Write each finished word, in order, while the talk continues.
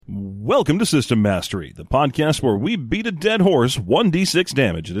Welcome to System Mastery, the podcast where we beat a dead horse 1d6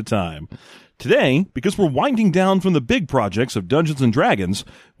 damage at a time. Today, because we're winding down from the big projects of Dungeons & Dragons,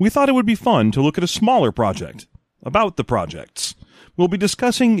 we thought it would be fun to look at a smaller project. About the projects. We'll be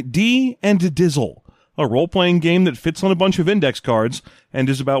discussing D and Dizzle, a role-playing game that fits on a bunch of index cards and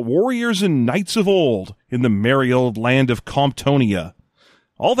is about warriors and knights of old in the merry old land of Comptonia.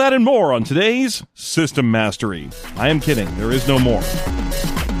 All that and more on today's System Mastery. I am kidding, there is no more.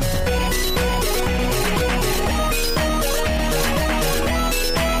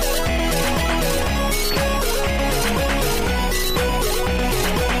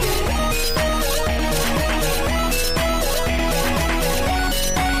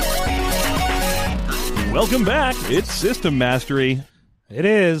 Welcome back. It's System Mastery. It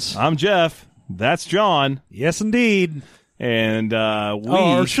is. I'm Jeff. That's John. Yes, indeed. And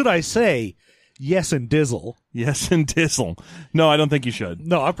or should I say, yes and Dizzle. Yes and Dizzle. No, I don't think you should.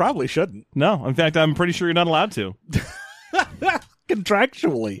 No, I probably shouldn't. No, in fact, I'm pretty sure you're not allowed to.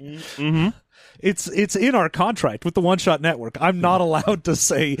 Contractually. Mm-hmm. It's in our contract with the One Shot Network. I'm not allowed to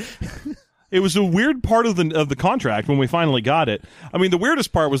say... It was a weird part of the contract when we finally got it. I mean, the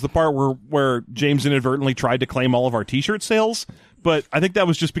weirdest part was the part where James inadvertently tried to claim all of our T-shirt sales, but I think that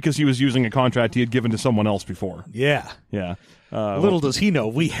was just because he was using a contract he had given to someone else before. Yeah. Yeah. Little does he know,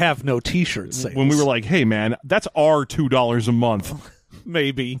 we have no T-shirt sales. When we were like, hey, man, that's our $2 a month.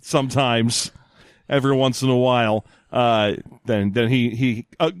 Maybe. Sometimes. Every once in a while. Then he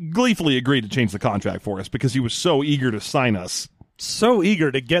gleefully agreed to change the contract for us because he was so eager to sign us. So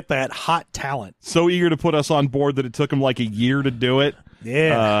eager to get that hot talent. So eager to put us on board that it took him like a year to do it.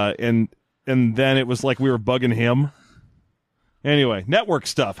 Yeah. And then it was like we were bugging him. Anyway, network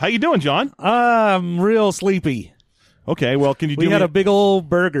stuff. How you doing, John? I'm real sleepy. Okay, well, can you do We had a big old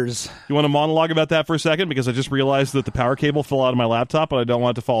burgers. You want to monologue about that for a second? Because I just realized that the power cable fell out of my laptop, and I don't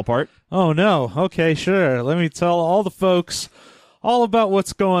want it to fall apart. Oh, no. Okay, sure. Let me tell all the folks all about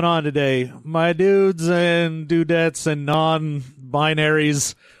what's going on today. My dudes and dudettes and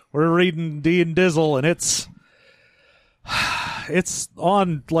non-binaries, we're reading D and Dizzle, and it's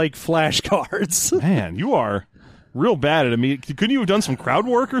on, like, flashcards. Man, you are real bad at it. Couldn't you have done some crowd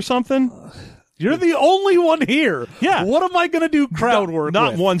work or something? You're the only one here. Yeah. What am I going to do crowd work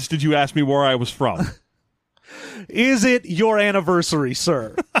Not with? once did you ask me where I was from. Is it your anniversary,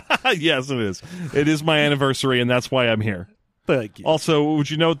 sir? Yes, it is. It is my anniversary, and that's why I'm here. Thank you. Also,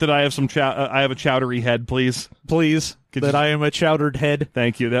 would you note that I have I have a chowdery head, please? Please, I am a chowdered head.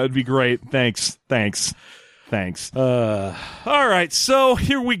 Thank you. That would be great. Thanks. All right, so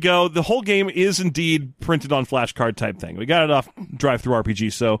here we go. The whole game is indeed printed on flashcard type thing. We got it off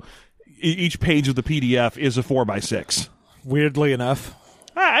Drive-Thru-RPG, so each page of the PDF is a 4x6. Weirdly enough.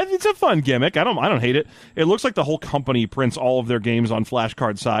 It's a fun gimmick. I don't hate it. It looks like the whole company prints all of their games on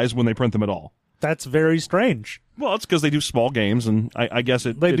flashcard size when they print them at all. That's very strange. Well, it's because they do small games, and I guess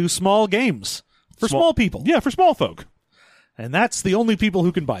they do small games for small people. Yeah, for small folk. And that's the only people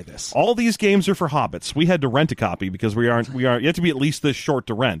who can buy this. All these games are for hobbits. We had to rent a copy because we aren't. You have to be at least this short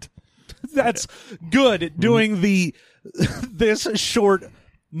to rent. That's good at doing this short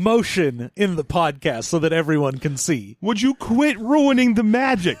motion in the podcast so that everyone can see. Would you quit ruining the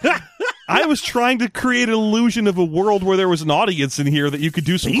magic? I was trying to create an illusion of a world where there was an audience in here that you could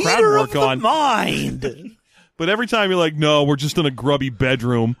do some crowd work on. The mind. But every time you're like, no, we're just in a grubby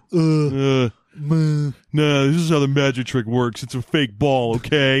bedroom. No, this is how the magic trick works. It's a fake ball,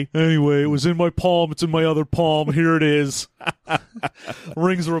 okay? Anyway, it was in my palm. It's in my other palm. Here it is.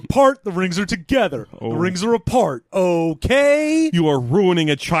 Rings are apart. The rings are together. Oh. The rings are apart. Okay? You are ruining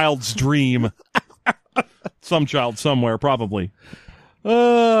a child's dream. Some child somewhere, probably.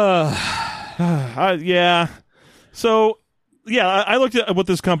 Yeah. So, yeah, I looked at what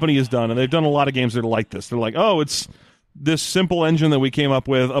this company has done, and they've done a lot of games that are like this. They're like, oh, it's this simple engine that we came up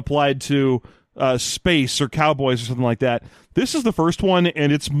with applied to space or cowboys or something like that. This is the first one,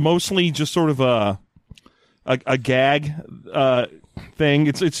 and it's mostly just sort of a gag thing.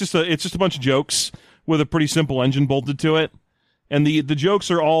 It's just a bunch of jokes with a pretty simple engine bolted to it, and the jokes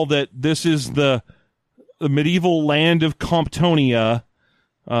are all that this is the medieval land of Comptonia,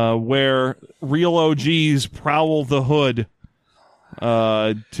 where real OGs prowl the hood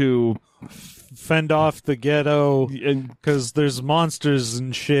to fend off the ghetto because there's monsters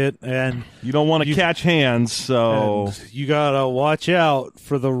and shit, and you don't want to catch hands, so you gotta watch out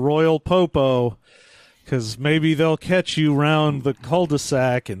for the Royal Popo because maybe they'll catch you round the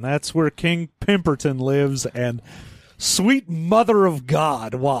cul-de-sac, and that's where King Pimperton lives, and sweet mother of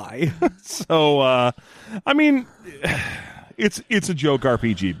God, why? So, I mean, It's a joke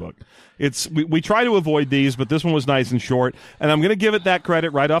RPG book. We try to avoid these, but this one was nice and short, and I'm going to give it that credit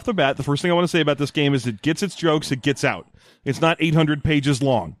right off the bat. The first thing I want to say about this game is it gets its jokes, it gets out. It's not 800 pages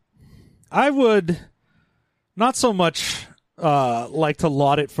long. I would not so much like to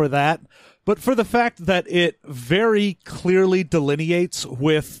laud it for that, but for the fact that it very clearly delineates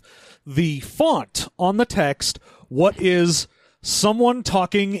with the font on the text what is someone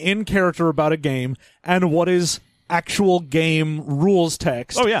talking in character about a game and what is actual game rules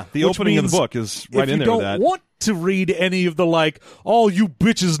text. Oh, yeah. The opening of the book is right in there with that. If you don't want to read any of the, like, all you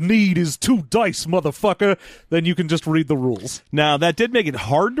bitches need is 2 dice, motherfucker, then you can just read the rules. Now, that did make it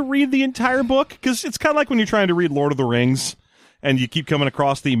hard to read the entire book, because it's kind of like when you're trying to read Lord of the Rings, and you keep coming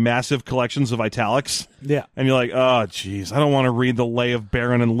across the massive collections of italics. Yeah. And you're like, oh, geez, I don't want to read the Lay of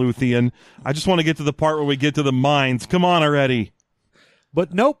Baron and Luthien. I just want to get to the part where we get to the mines. Come on already.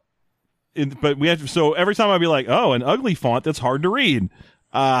 But nope. But we have to, so every time I'd be like, oh, an ugly font that's hard to read.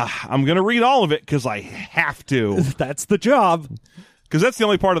 I'm going to read all of it because I have to. That's the job. Because that's the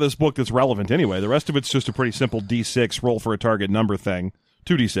only part of this book that's relevant anyway. The rest of it's just a pretty simple D6 roll for a target number thing.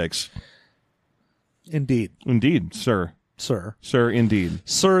 2D6. Indeed. Indeed, sir. Sir. Sir, indeed.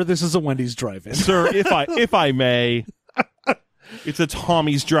 Sir, this is a Wendy's drive-in. Sir, if I may. It's a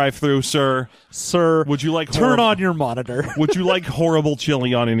Tommy's drive-thru, sir. Sir, would you like turn on your monitor? Would you like horrible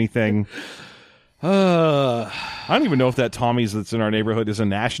chili on anything? I don't even know if that Tommy's that's in our neighborhood is a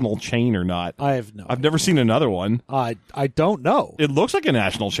national chain or not. I've never seen another one. I don't know. It looks like a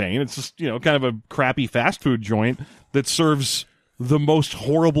national chain. It's just, kind of a crappy fast food joint that serves the most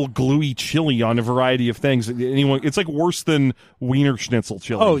horrible gluey chili on a variety of things. It's like worse than Wiener Schnitzel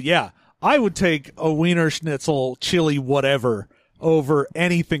chili. Oh yeah, I would take a Wiener Schnitzel chili whatever over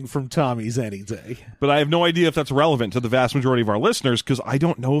anything from Tommy's any day. But I have no idea if that's relevant to the vast majority of our listeners, because I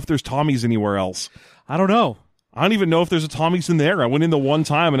don't know if there's Tommy's anywhere else. I don't know. I don't even know if there's a Tommy's in there. I went in the one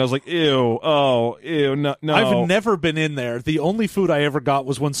time and I was like, ew, no. I've never been in there. The only food I ever got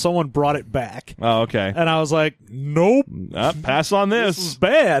was when someone brought it back. Oh, okay. And I was like, nope. Pass on this. This is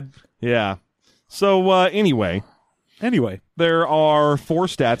bad. Yeah. So, anyway, there are 4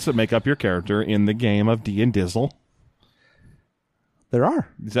 stats that make up your character in the game of D&Dizzle. There are.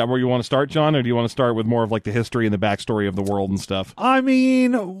 Is that where you want to start, John, or do you want to start with more of like the history and the backstory of the world and stuff? I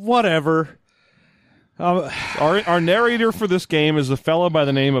mean, whatever. Our narrator for this game is a fellow by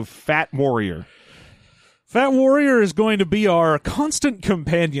the name of Fat Warrior. Fat Warrior is going to be our constant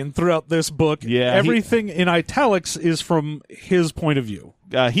companion throughout this book. Yeah, everything in italics is from his point of view.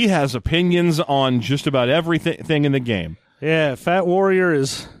 He has opinions on just about everything in the game. Yeah, Fat Warrior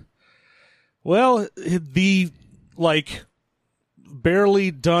is, well, the, like, barely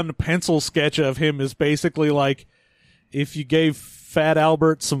done pencil sketch of him is basically like if you gave Fat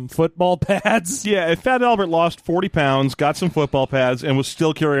Albert some football pads. Yeah, if Fat Albert lost 40 pounds, got some football pads, and was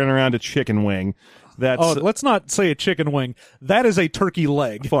still carrying around a chicken wing. Let's not say a chicken wing. That is a turkey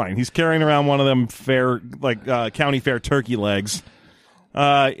leg. Fine. He's carrying around one of them county fair turkey legs.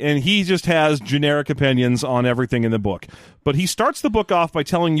 And he just has generic opinions on everything in the book. But he starts the book off by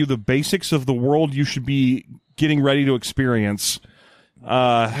telling you the basics of the world you should be getting ready to experience.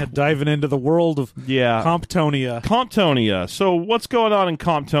 Diving into the world of Comptonia. Comptonia. So what's going on in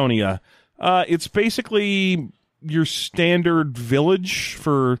Comptonia? It's basically your standard village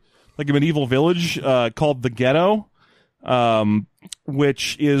for like a medieval village called the Ghetto,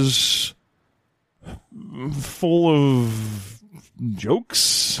 which is full of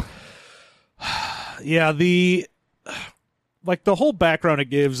jokes. Yeah, the whole background it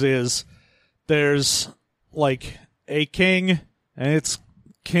gives is there's like a king. And it's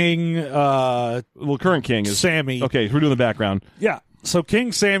King... current king is... Sammy. Okay, we're doing the background. Yeah. So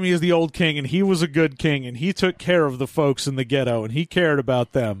King Sammy is the old king, and he was a good king, and he took care of the folks in the ghetto, and he cared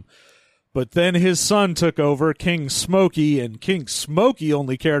about them. But then his son took over, King Smokey, and King Smokey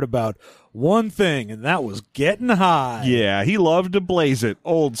only cared about one thing, and that was getting high. Yeah, he loved to blaze it,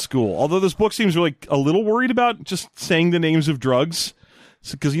 old school. Although this book seems really a little worried about just saying the names of drugs.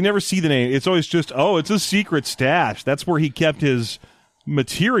 Because you never see the name. It's always just, it's a secret stash. That's where he kept his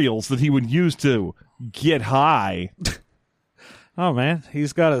materials that he would use to get high. Oh, man.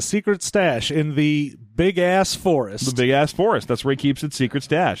 He's got a secret stash in the big-ass forest. The big-ass forest. That's where he keeps its secret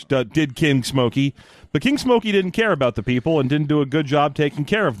stash. Did King Smokey. But King Smokey didn't care about the people and didn't do a good job taking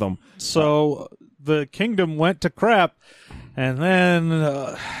care of them. So the kingdom went to crap, and then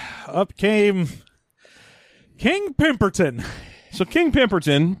up came King Pimperton. So King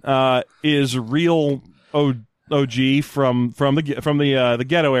Pimperton is a real OG from the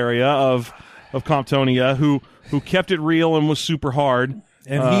ghetto area of Comptonia who kept it real and was super hard.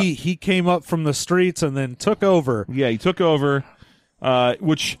 And he came up from the streets and then took over. Yeah, he took over,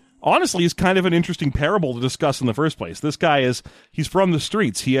 which honestly is kind of an interesting parable to discuss in the first place. This guy he's from the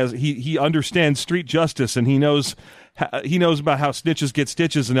streets. He understands street justice, and he knows about how snitches get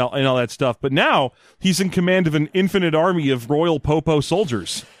stitches and all that stuff. But now he's in command of an infinite army of Royal Popo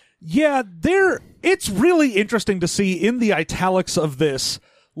soldiers. Yeah, it's really interesting to see in the italics of this,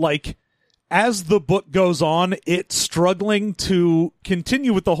 like, as the book goes on, it's struggling to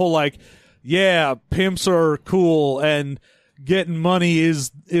continue with the whole, like, yeah, pimps are cool and getting money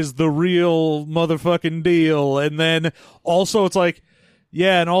is the real motherfucking deal. And then also it's like,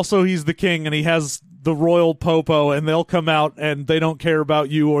 yeah, and also he's the king and he has the Royal Popo, and they'll come out and they don't care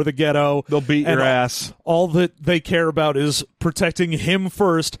about you or the ghetto. They'll beat your ass. All that they care about is protecting him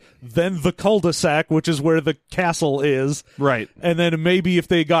first, then the cul-de-sac, which is where the castle is. Right. And then maybe if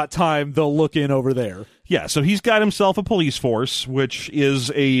they got time, they'll look in over there. Yeah, so he's got himself a police force, which is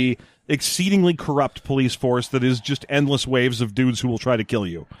a exceedingly corrupt police force that is just endless waves of dudes who will try to kill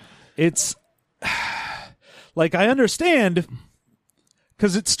you. It's like, I understand,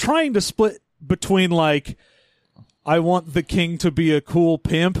 because it's trying to split between, like, I want the king to be a cool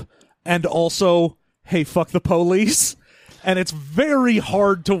pimp, and also, hey, fuck the police. And it's very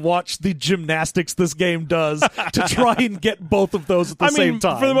hard to watch the gymnastics this game does to try and get both of those at the same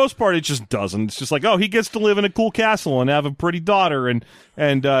time. For the most part, it just doesn't. It's just like, oh, he gets to live in a cool castle and have a pretty daughter and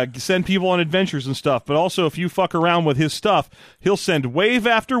send people on adventures and stuff. But also, if you fuck around with his stuff, he'll send wave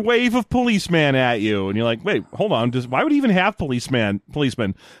after wave of policemen at you. And you're like, wait, hold on. Why would he even have policemen?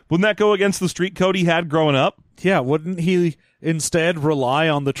 Wouldn't that go against the street code he had growing up? Yeah, wouldn't he instead rely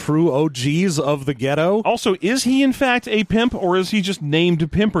on the true OGs of the ghetto? Also, is he in fact a pimp, or is he just named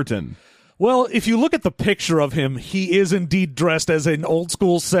Pimperton? Well, if you look at the picture of him, he is indeed dressed as an old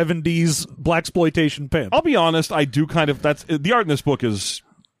school 70s blaxploitation pimp. I'll be honest, I do kind of, the art in this book is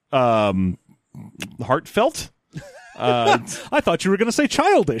heartfelt. I thought you were going to say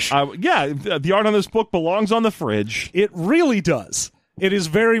childish. Yeah, the art on this book belongs on the fridge. It really does. It is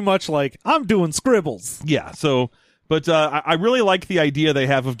very much like, I'm doing scribbles. Yeah, so, but I really like the idea they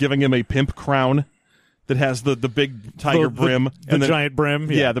have of giving him a pimp crown that has the big tiger brim. The giant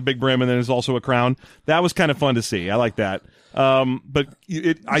brim. Yeah, the big brim, and then there's also a crown. That was kind of fun to see. I like that. But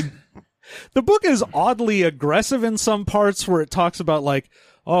the book is oddly aggressive in some parts where it talks about, like,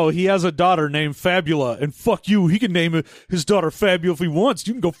 oh, he has a daughter named Fabula, and fuck you, he can name his daughter Fabula if he wants.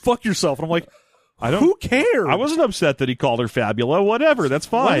 You can go fuck yourself. And I'm like, who cares? I wasn't upset that he called her Fabula. Whatever, that's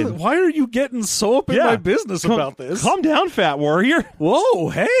fine. Why are you getting so up in my business about this? Calm down, Fat Warrior. Whoa,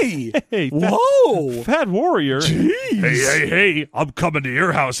 hey. Hey, whoa. Fat Warrior. Jeez. Hey, I'm coming to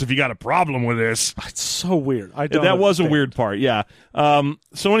your house if you got a problem with this. It's so weird. That was a weird part, yeah.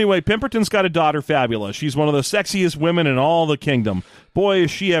 So anyway, Pimperton's got a daughter, Fabula. She's one of the sexiest women in all the kingdom. Boy,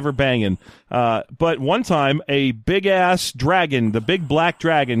 is she ever banging. But one time, a big-ass dragon, the big black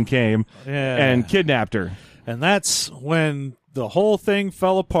dragon, came and kidnapped her. And that's when the whole thing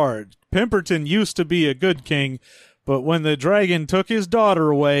fell apart. Pimperton used to be a good king, but when the dragon took his daughter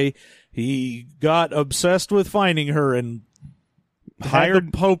away, he got obsessed with finding her and hired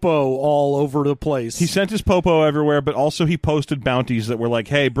the popo all over the place. He sent his popo everywhere, but also he posted bounties that were like,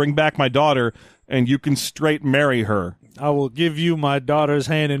 hey, bring back my daughter, and you can straight marry her. I will give you my daughter's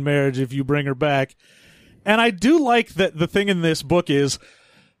hand in marriage if you bring her back. And I do like that the thing in this book is,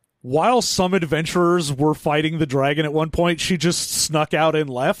 while some adventurers were fighting the dragon at one point, she just snuck out and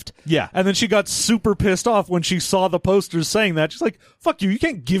left. Yeah. And then she got super pissed off when she saw the posters saying that. She's like, fuck you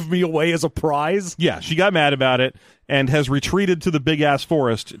can't give me away as a prize. Yeah, she got mad about it and has retreated to the big-ass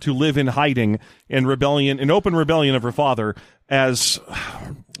forest to live in hiding in open rebellion of her father as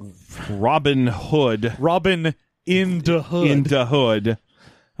Robin Hood. Robin in the Hood.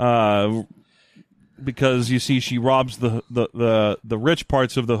 Because you see, she robs the rich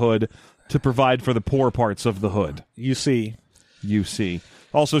parts of the hood to provide for the poor parts of the hood. You see.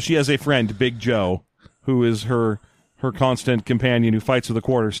 Also, she has a friend, Big Joe, who is her constant companion who fights with the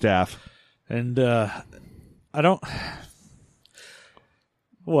quarterstaff. And I don't.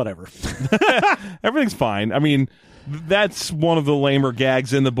 Whatever. Everything's fine. I mean, that's one of the lamer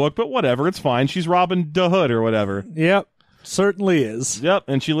gags in the book, but whatever. It's fine. She's Robin the Hood or whatever. Yep. Certainly is. Yep,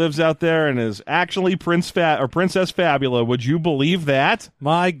 and she lives out there and is actually Princess Fabula. Would you believe that?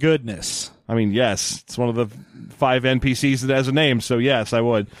 My goodness. I mean, yes, it's one of the 5 NPCs that has a name, so yes, I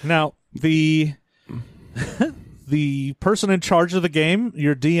would. Now, the person in charge of the game,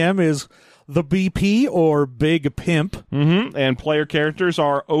 your DM, is the BP or Big Pimp. Mm-hmm. And player characters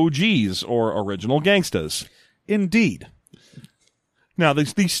are OGs or original gangstas. Indeed. Now, the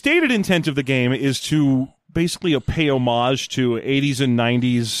stated intent of the game is to basically a pay homage to 80s and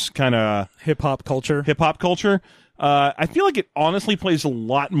 90s kind of Hip-hop culture. hip-hop culture. I feel like it honestly plays a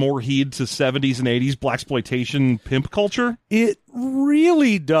lot more heed to 70s and 80s blaxploitation pimp culture. It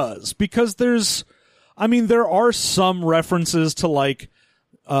really does, because there are some references to, like,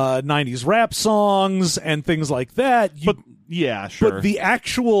 90s rap songs and things like that. But yeah, sure. But the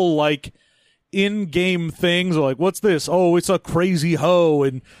actual, like, in-game things are like, what's this? Oh, it's a crazy hoe,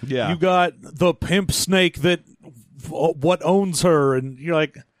 and Yeah. you got the pimp snake that what owns her, and you're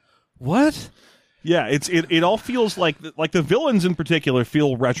like, what? Yeah, it all feels like the villains in particular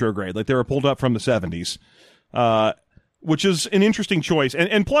feel retrograde, like they were pulled up from the 70s, which is an interesting choice.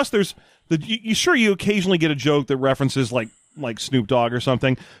 And plus, there's you occasionally get a joke that references like Snoop Dogg or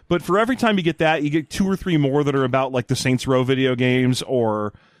something, but for every time you get that, you get 2 or 3 more that are about like the Saints Row video games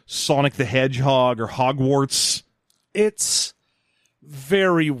or Sonic the Hedgehog or Hogwarts. It's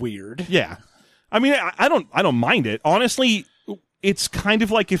very weird. Yeah, I mean, I don't mind it, honestly. It's kind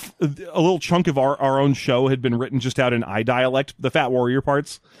of like if a little chunk of our own show had been written just out in iDialect, the Fat Warrior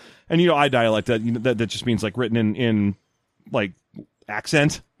parts. And, iDialect, that just means, like, written in like,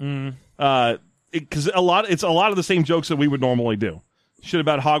 accent. Because it's a lot of the same jokes that we would normally do. Shit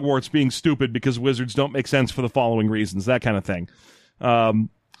about Hogwarts being stupid because wizards don't make sense for the following reasons, that kind of thing.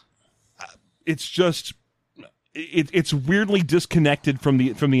 It's just... It's weirdly disconnected from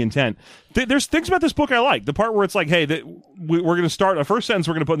the intent. There's things about this book I like. The part where it's like, hey, we're going to start. The first sentence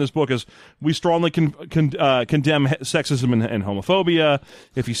we're going to put in this book is, we strongly condemn sexism and homophobia.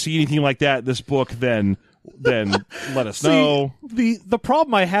 If you see anything like that in this book, then let us know. The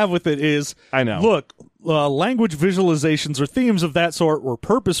problem I have with it is, I know. Look, language visualizations or themes of that sort were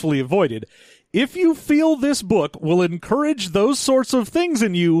purposefully avoided. If you feel this book will encourage those sorts of things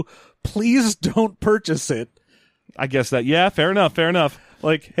in you, please don't purchase it. I guess that, yeah, fair enough.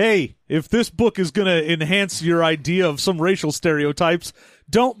 Like, hey, if this book is going to enhance your idea of some racial stereotypes,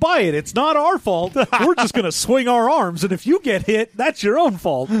 don't buy it. It's not our fault. We're just going to swing our arms, and if you get hit, that's your own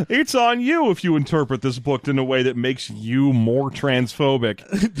fault. It's on you if you interpret this book in a way that makes you more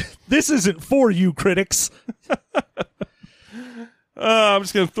transphobic. This isn't for you, critics. I'm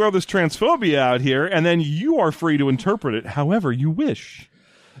just going to throw this transphobia out here, and then you are free to interpret it however you wish.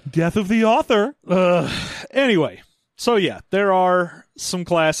 Death of the author. Anyway, so yeah, there are some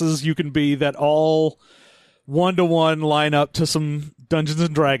classes you can be that all one-to-one line up to some Dungeons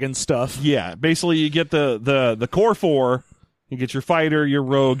and Dragons stuff. Yeah, basically you get the core 4. You get your fighter, your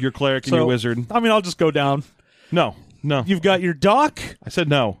rogue, your cleric, and your wizard. I mean, I'll just go down. No. You've got your doc. I said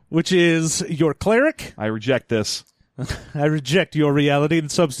no. Which is your cleric. I reject this. I reject your reality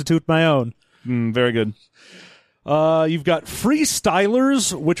and substitute my own. Very good. You've got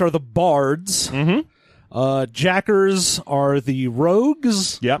freestylers, which are the bards. Jackers are the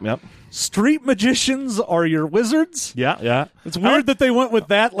rogues. Yep. Street magicians are your wizards. Yeah. It's weird that they went with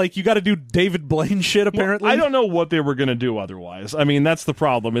that. Like, you got to do David Blaine shit, apparently. Well, I don't know what they were going to do otherwise. I mean, that's the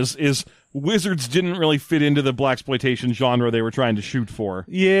problem, is wizards didn't really fit into the blaxploitation genre they were trying to shoot for.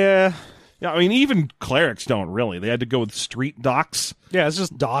 Yeah. Yeah, I mean, even clerics don't really. They had to go with street docs. Yeah, it's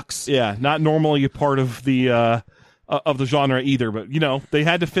just docs. Yeah, not normally a part of the genre either, but, they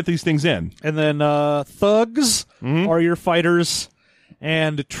had to fit these things in. And then thugs are your fighters,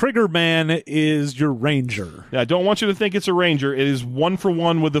 and Triggerman is your ranger. Yeah, I don't want you to think it's a ranger. It is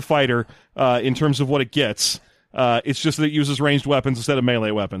 1-for-1 with the fighter in terms of what it gets. It's just that it uses ranged weapons instead of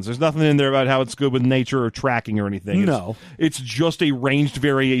melee weapons. There's nothing in there about how it's good with nature or tracking or anything. No. It's just a ranged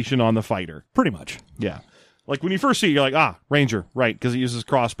variation on the fighter. Pretty much. Yeah. Like, when you first see it, you're like, ranger, right, because it uses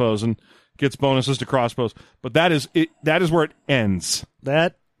crossbows and gets bonuses to crossbows. But that is where it ends.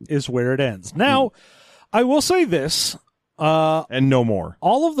 That is where it ends. Now, I will say this. And no more.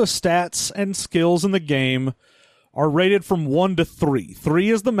 All of the stats and skills in the game are rated from 1 to 3. 3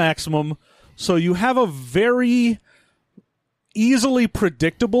 is the maximum. So you have a very easily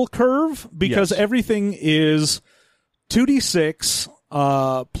predictable curve because everything is 2d6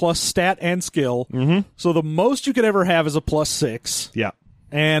 plus stat and skill. So the most you could ever have is a +6. Yeah.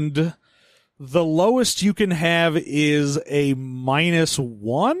 And the lowest you can have is a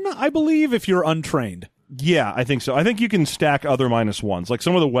 -1, I believe, if you're untrained. Yeah, I think so. I think you can stack other -1s. Like,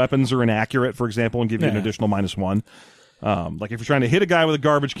 some of the weapons are inaccurate, for example, and give you an additional -1. Like, if you're trying to hit a guy with a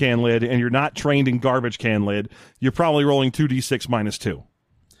garbage can lid and you're not trained in garbage can lid, you're probably rolling 2d6 -2.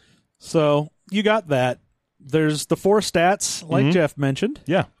 So you got that. There's the 4 stats, like Jeff mentioned.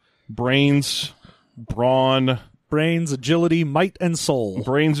 Yeah. Brains, brawn. Brains, agility, might, and soul.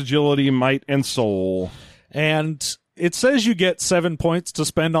 Brains, agility, might, and soul. And it says you get 7 points to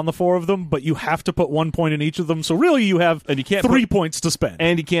spend on the 4 of them, but you have to put 1 point in each of them. So really, you have And you can't 3 points to spend.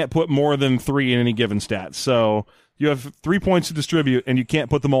 And you can't put more than 3 in any given stat. So you have 3 points to distribute, and you can't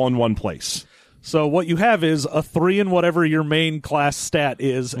put them all in one place. So what you have is a 3 in whatever your main class stat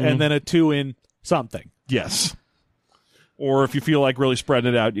is, and then a 2 in something. Yes. Or if you feel like really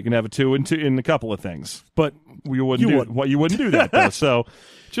spreading it out, you can have a 2 in a couple of things. But You wouldn't do that, though. So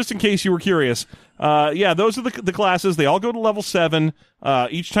just in case you were curious, those are the classes. They all go to level 7.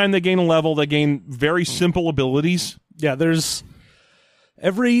 Each time they gain a level, they gain very simple abilities. yeah, there's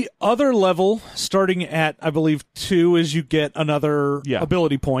every other level starting at, I believe, 2 is you get another Yeah.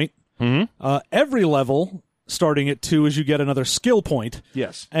 ability point. Mm-hmm. Every level starting at 2 is you get another skill point.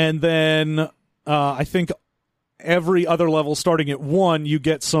 Yes. And then I think every other level starting at 1, you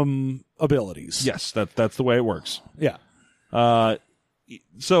get some abilities. Yes, that's the way it works. Yeah.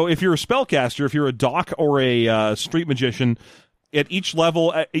 So if you're a spellcaster, if you're a doc or a street magician, at each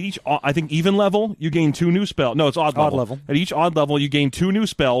level, I think even level, you gain 2 new spells. No, it's odd level. Odd level. At each odd level, you gain 2 new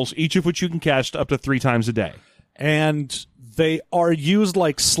spells, each of which you can cast up to 3 times a day. And they are used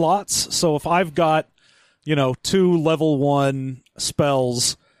like slots. So if I've got, 2 level 1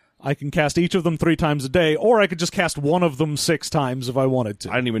 spells, I can cast each of them 3 times a day, or I could just cast one of them 6 times if I wanted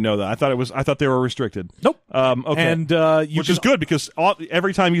to. I didn't even know that. I thought they were restricted. Nope. Okay. And Which is good because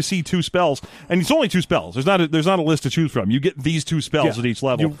every time you see 2 spells, and it's only 2 spells. There's not a list to choose from. You get these 2 spells at each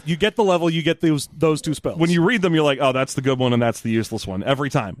level. You get the level, you get those 2 spells. When you read them, you're like, oh, that's the good one and that's the useless one.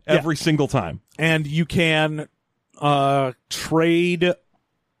 Every time. Every single time. And you can trade,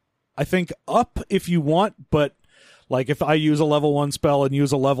 I think, up if you want, but like if I use a level 1 spell and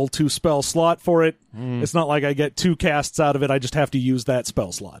use a level 2 spell slot for it, it's not like I get 2 casts out of it. I just have to use that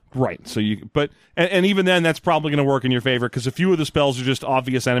spell slot. Right. So and even then, that's probably going to work in your favor because a few of the spells are just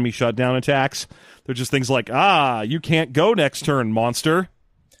obvious enemy shutdown attacks. They're just things like, you can't go next turn, monster.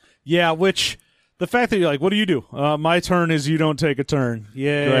 Yeah, which the fact that you're like, what do you do? My turn is you don't take a turn.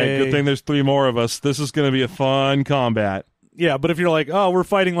 Yay. Right. Good thing there's 3 more of us. This is going to be a fun combat. Yeah, but if you're like, we're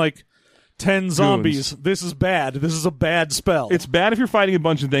fighting like 10 zombies, this is bad. This is a bad spell. It's bad if you're fighting a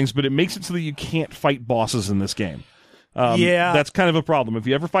bunch of things, but it makes it so that you can't fight bosses in this game. That's kind of a problem. If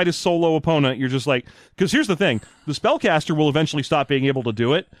you ever fight a solo opponent, you're just like... Because here's the thing. The spellcaster will eventually stop being able to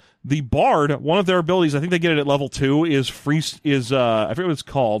do it. The bard, one of their abilities, I think they get it at level 2, is I forget what it's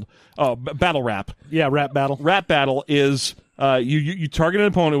called. Battle rap. Yeah, rap battle. Rap battle is... you target an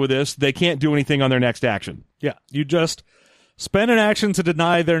opponent with this, they can't do anything on their next action. Yeah, you just spend an action to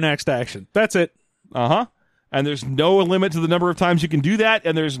deny their next action. That's it. Uh-huh. And there's no limit to the number of times you can do that,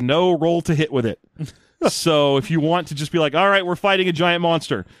 and there's no roll to hit with it. So if you want to just be like, all right, we're fighting a giant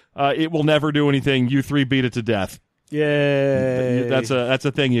monster, it will never do anything. You 3 beat it to death. Yay. That's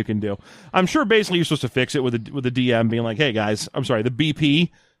a thing you can do. I'm sure basically you're supposed to fix it with the DM being like, hey guys, I'm sorry, the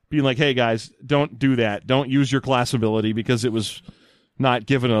BP being like, hey guys, don't do that. Don't use your class ability because it was not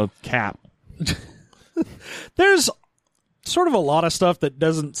given a cap. There's sort of a lot of stuff that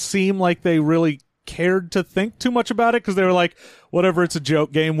doesn't seem like they really cared to think too much about it because they were like, whatever, it's a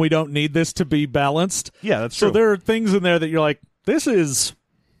joke game. We don't need this to be balanced. Yeah, that's true. So there are things in there that you're like, this is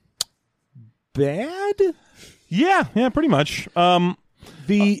bad? Yeah, pretty much.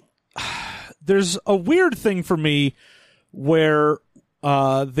 There's a weird thing for me where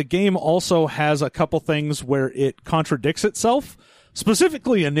the game also has a couple things where it contradicts itself,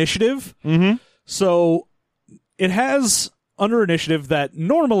 specifically initiative. Mm-hmm. So it has under initiative that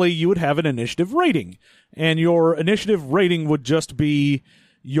normally you would have an initiative rating, and your initiative rating would just be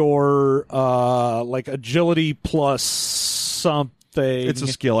your like agility plus something. It's a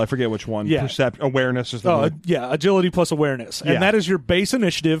skill. I forget which one. Yeah. Awareness is the one. Yeah, agility plus awareness. And that is your base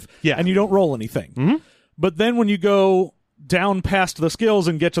initiative, and you don't roll anything. Mm-hmm. But then when you go down past the skills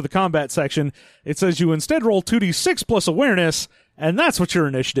and get to the combat section, it says you instead roll 2d6 plus awareness, and that's what your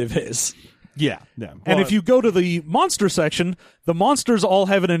initiative is. Yeah. And if you go to the monster section, the monsters all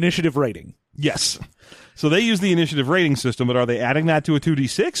have an initiative rating. Yes. So they use the initiative rating system, but are they adding that to a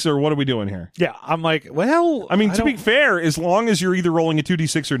 2d6, or what are we doing here? Yeah, I'm like, well... I mean, to be fair, as long as you're either rolling a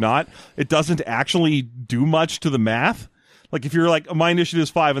 2d6 or not, it doesn't actually do much to the math. Like, if you're like, my initiative is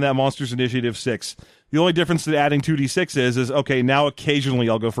 5 and that monster's initiative 6, the only difference that adding 2d6 is, okay, now occasionally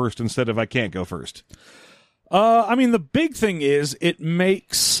I'll go first instead of I can't go first. I mean, the big thing is it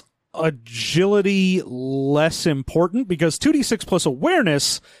makes agility less important because 2d6 plus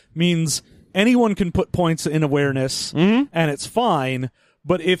awareness means anyone can put points in awareness and it's fine.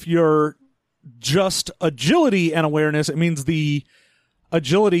 But if you're just agility and awareness, it means the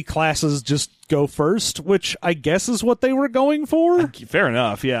agility classes just go first, which I guess is what they were going for. Fair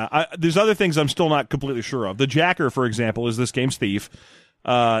enough, yeah. There's other things I'm still not completely sure of. The Jacker, for example, is this game's thief.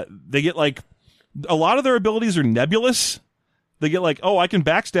 They get, like, a lot of their abilities are nebulous. They get, like, I can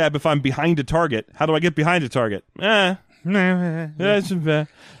backstab if I'm behind a target. How do I get behind a target? And at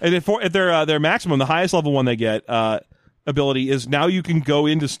their maximum, the highest level one they get ability is now you can go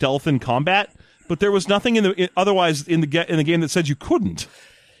into stealth and combat, but there was nothing otherwise in the game that said you couldn't.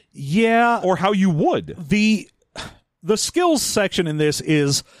 Yeah, or how you would. The skills section in this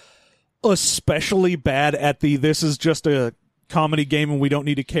is especially bad at this is just a comedy game and we don't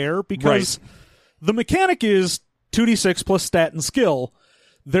need to care, because the mechanic is 2d6 plus stat and skill.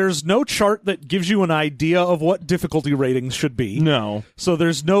 There's no chart that gives you an idea of what difficulty ratings should be. No. So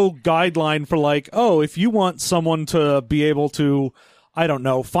there's no guideline for, like, if you want someone to be able to, I don't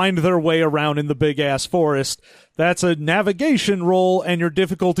know, find their way around in the big-ass forest, that's a navigation roll, and your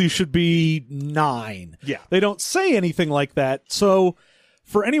difficulty should be 9. Yeah. They don't say anything like that. So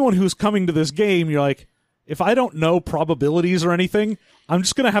for anyone who's coming to this game, you're like, if I don't know probabilities or anything, I'm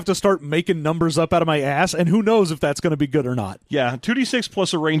just going to have to start making numbers up out of my ass, and who knows if that's going to be good or not. Yeah, 2d6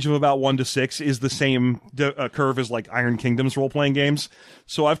 plus a range of about 1 to 6 is the same curve as, like, Iron Kingdom's role-playing games.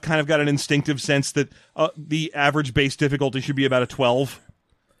 So I've kind of got an instinctive sense that the average base difficulty should be about a 12.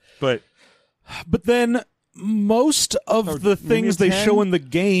 But then most of the things they show in the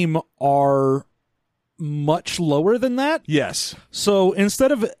game are much lower than that. Yes. So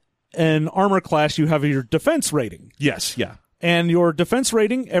instead of an armor class, you have your defense rating. Yes, yeah. And your defense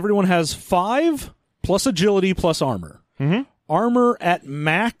rating, everyone has 5 plus agility plus armor. Mm-hmm. Armor at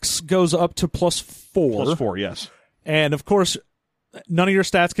max goes up to +4. +4, yes. And, of course, none of your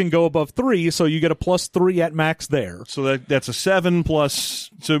stats can go above 3, so you get a +3 at max there. So that's a 7 plus...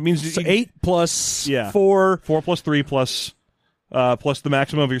 So it means... So 8 plus 4. 4 plus 3 plus the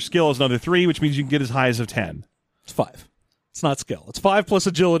maximum of your skill is another 3, which means you can get as high as a 10. It's 5. It's not skill. It's 5 plus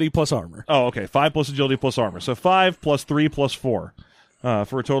agility plus armor. Oh, okay. 5 plus agility plus armor. So 5 plus 3 plus 4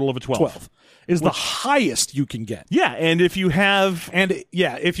 for a total of a 12. 12 is the highest you can get. Yeah, and if you have...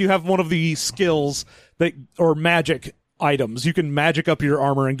 if you have one of the skills or magic items, you can magic up your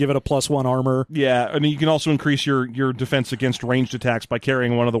armor and give it a +1 armor. Yeah, and you can also increase your defense against ranged attacks by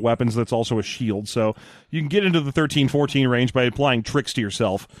carrying one of the weapons that's also a shield. So you can get into the 13-14 range by applying tricks to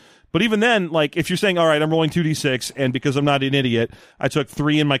yourself. But even then, like, if you're saying, all right, I'm rolling 2d6, and because I'm not an idiot, I took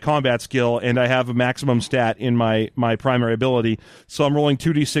 3 in my combat skill, and I have a maximum stat in my primary ability, so I'm rolling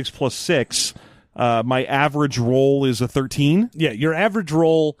 2d6 plus 6. My average roll is a 13. Yeah, your average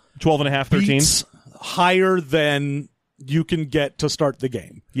roll 12.5, 13. Beats higher than you can get to start the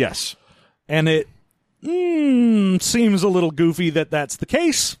game. Yes. And it seems a little goofy that that's the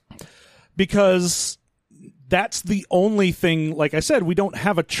case, because... that's the only thing, like I said, we don't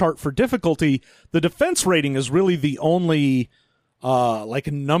have a chart for difficulty. The defense rating is really the only,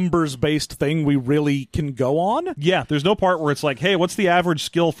 numbers-based thing we really can go on. Yeah, there's no part where it's like, hey, what's the average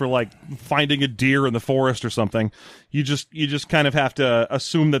skill for, like, finding a deer in the forest or something? You just kind of have to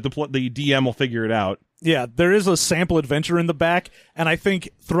assume that the DM will figure it out. Yeah, there is a sample adventure in the back, and I think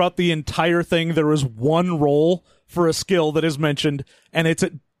throughout the entire thing there is one roll for a skill that is mentioned, and it's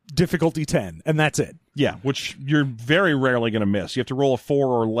at difficulty 10, and that's it. Yeah, which you're very rarely going to miss. You have to roll a 4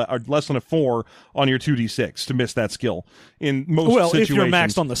 or less than a 4 on your 2d6 to miss that skill in most situations. Well, if you're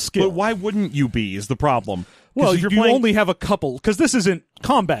maxed on the skill. But why wouldn't you be is the problem. Well, you only have a couple, because this isn't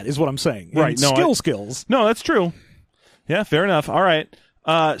combat, is what I'm saying. Right. No, skills. No, that's true. Yeah, fair enough. All right.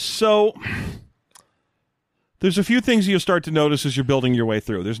 So... there's a few things you'll start to notice as you're building your way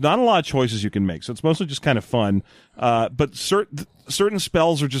through. There's not a lot of choices you can make, so it's mostly just kind of fun. But certain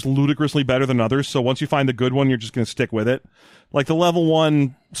spells are just ludicrously better than others, so once you find the good one, you're just going to stick with it. Like the level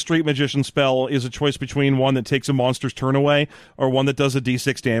 1 Street Magician spell is a choice between one that takes a monster's turn away or one that does a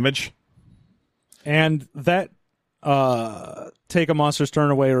d6 damage. And that take a monster's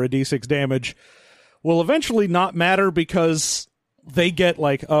turn away or a d6 damage will eventually not matter, because... they get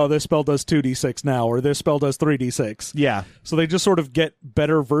like, oh, this spell does 2d6 now, or this spell does 3d6. Yeah. So they just sort of get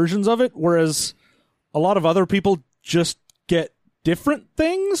better versions of it, whereas a lot of other people just get different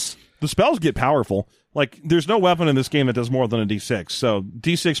things. The spells get powerful. Like, there's no weapon in this game that does more than a d6. So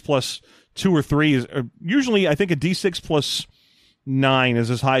d6 plus 2 or 3 is usually, I think, a d6 plus 9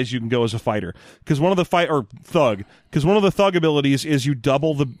 is as high as you can go as a fighter. Because one of the thug abilities is you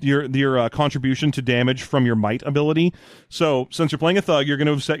double your contribution to damage from your might ability. So since you're playing a thug, you're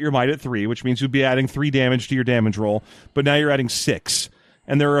going to set your might at 3, which means you'd be adding 3 damage to your damage roll. But now you're adding 6.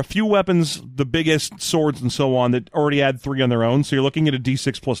 And there are a few weapons, the biggest swords and so on, that already add 3 on their own. So you're looking at a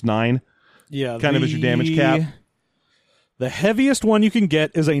d6 plus 9. Yeah, kind of as your damage cap. The heaviest one you can get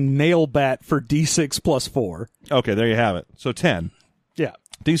is a nail bat for D6 plus 4. Okay, there you have it. So 10. Yeah.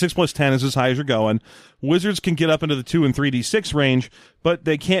 D6 plus 10 is as high as you're going. Wizards can get up into the 2 and 3d6 range, but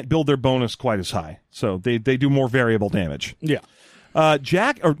they can't build their bonus quite as high. So they do more variable damage. Yeah.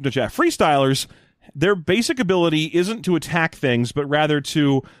 Freestylers, their basic ability isn't to attack things, but rather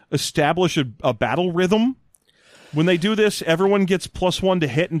to establish a battle rhythm. When they do this, everyone gets +1 to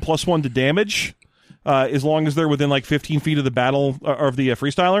hit and +1 to damage, as long as they're within like 15 feet of the battle of the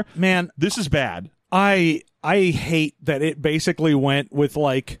freestyler. Man, this is bad. I hate that it basically went with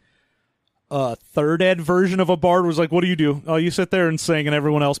like a third ed version of a bard was like, what do? Oh, you sit there and sing and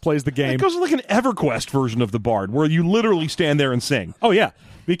everyone else plays the game. It goes like an EverQuest version of the bard where you literally stand there and sing. Oh, yeah,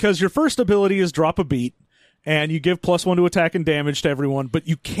 because your first ability is drop a beat and you give +1 to attack and damage to everyone, but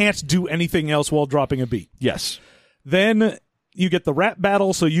you can't do anything else while dropping a beat. Yes. Then you get the rap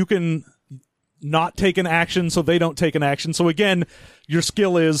battle so you can not take an action so they don't take an action. So again, your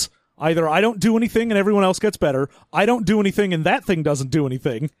skill is either I don't do anything and everyone else gets better, I don't do anything and that thing doesn't do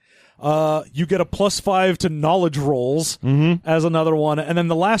anything. You get a +5 to knowledge rolls as another one. And then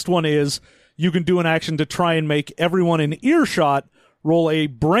the last one is you can do an action to try and make everyone in earshot roll a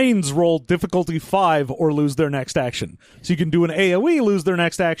brains roll difficulty 5 or lose their next action. So you can do an AoE, lose their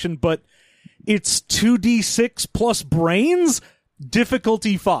next action, but it's 2d6 plus brains,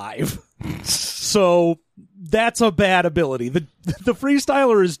 difficulty 5. So that's a bad ability. The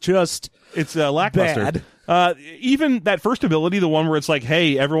freestyler is just it's lackluster. Bad. Even that first ability, the one where it's like,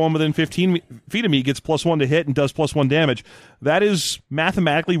 hey, everyone within 15 feet of me gets +1 to hit and does +1 damage, that is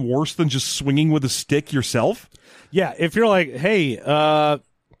mathematically worse than just swinging with a stick yourself. Yeah, if you're like, hey,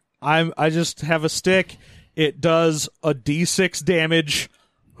 I just have a stick, it does a d6 damage,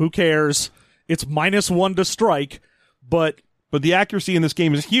 who cares? It's -1 to strike, but the accuracy in this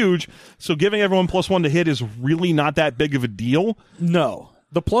game is huge, so giving everyone +1 to hit is really not that big of a deal. No.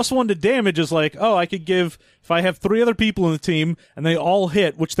 The +1 to damage is like, oh, I could give, if I have 3 other people in the team and they all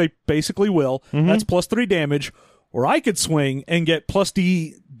hit, which they basically will, that's +3 damage, or I could swing and get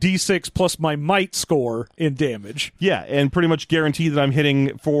D6 plus my might score in damage. Yeah, and pretty much guarantee that I'm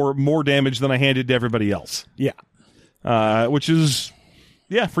hitting for more damage than I handed to everybody else. Yeah. Which is...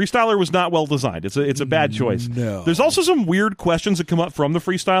 Yeah, Freestyler was not well designed. It's a bad choice. No. There's also some weird questions that come up from the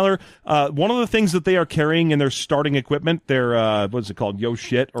Freestyler. One of the things that they are carrying in their starting equipment, their what is it called? Yo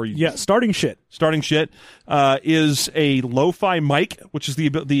shit or starting shit. Starting shit is a lo-fi mic, which is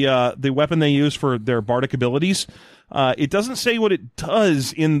the weapon they use for their bardic abilities. It doesn't say what it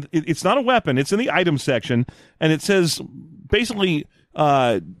does it's not a weapon. It's in the item section, and it says basically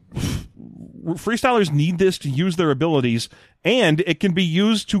Freestylers need this to use their abilities, and it can be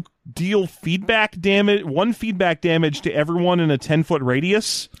used to deal feedback damage, 1 feedback damage to everyone in a 10-foot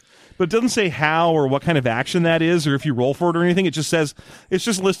radius. But it doesn't say how or what kind of action that is, or if you roll for it or anything. It just says it's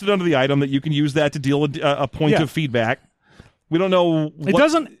just listed under the item that you can use that to deal a point of feedback. We don't know. It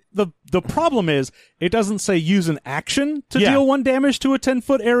doesn't. The problem is it doesn't say use an action to deal 1 damage to a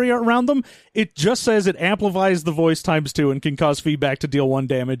 10-foot area around them. It just says it amplifies the voice ×2 and can cause feedback to deal 1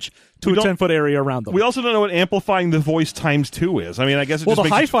 damage to a 10-foot area around them. We also don't know what amplifying the voice ×2 is. I mean, I guess it just the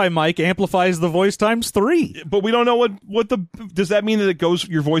makes hi-fi mic amplifies the voice ×3. But we don't know what does that mean that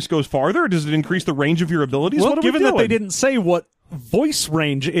your voice goes farther? Or does it increase the range of your abilities? Well, given that they didn't say what voice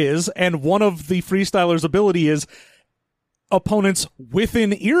range is, and one of the Freestyler's ability is opponents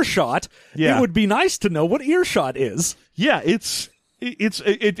within earshot, it would be nice to know what earshot is. Yeah, it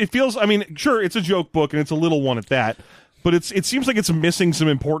feels, I mean, sure, it's a joke book and it's a little one at that, but it seems like it's missing some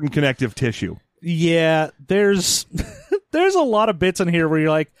important connective tissue. Yeah, there's there's a lot of bits in here where you're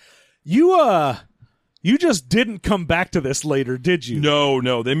like, you just didn't come back to this later, did you?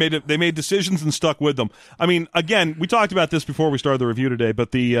 No, they made decisions and stuck with them. I mean, again, we talked about this before we started the review today,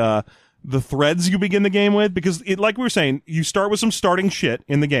 but the threads you begin the game with, because like we were saying, you start with some starting shit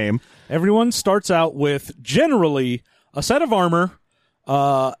in the game. Everyone starts out with generally a set of armor,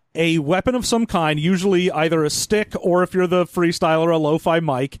 a weapon of some kind, usually either a stick or, if you're the Freestyler, a lo-fi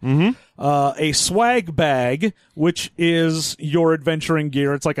mic, a swag bag, which is your adventuring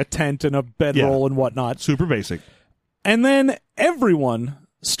gear. It's like a tent and a bedroll and whatnot. Super basic. And then everyone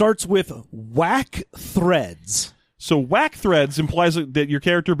starts with whack threads. So whack threads implies that your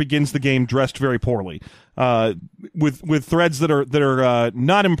character begins the game dressed very poorly, with threads that are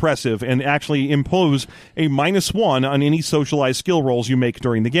not impressive and actually impose a -1 on any socialized skill rolls you make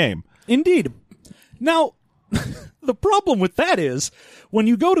during the game. Indeed. Now, the problem with that is when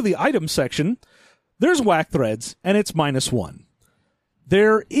you go to the item section, there's whack threads and it's -1.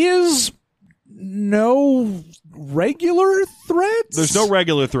 There is no regular threads? There's no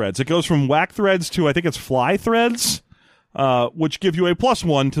regular threads. It goes from whack threads to, I think it's fly threads. which give you a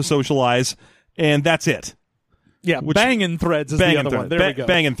 +1 to socialize, and that's it. Yeah, banging threads is the other one. There we go.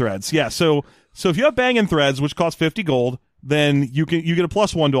 Banging threads. Yeah. So if you have banging threads, which cost 50 gold, then you get a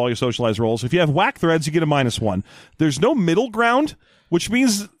 +1 to all your socialized rolls. If you have whack threads, you get a -1. There's no middle ground, which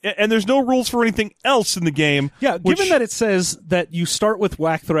means, and there's no rules for anything else in the game. Yeah, given that it says that you start with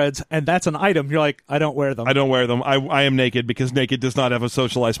whack threads and that's an item, you're like, I don't wear them. I don't wear them. I am naked because naked does not have a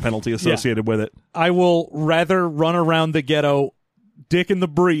socialized penalty associated with it. I will rather run around the ghetto dick in the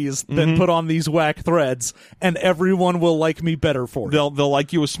breeze than put on these whack threads, and everyone will like me better for it. They'll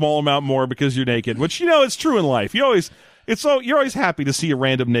like you a small amount more because you're naked, which, it's true in life. You're always happy to see a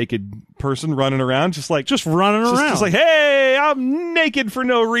random naked person running around, just running around. Just like, hey, I'm naked for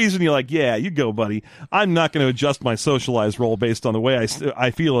no reason. You're like, yeah, you go, buddy. I'm not going to adjust my socialized role based on the way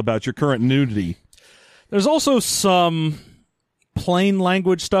I feel about your current nudity. There's also some plain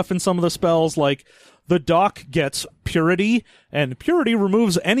language stuff in some of the spells, like the dock gets purity, and purity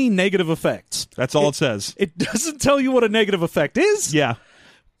removes any negative effects. That's all it says. It doesn't tell you what a negative effect is. Yeah.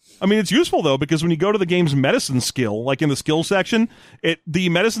 I mean, it's useful, though, because when you go to the game's medicine skill, like in the skill section, the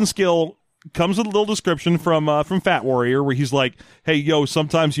medicine skill comes with a little description from Fat Warrior, where he's like, hey,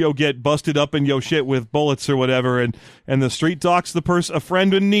 sometimes get busted up in shit with bullets or whatever, and the street docks a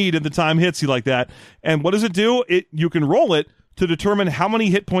friend in need, and the time hits you like that. And what does it do? You can roll it to determine how many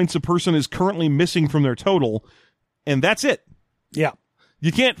hit points a person is currently missing from their total, and that's it. Yeah.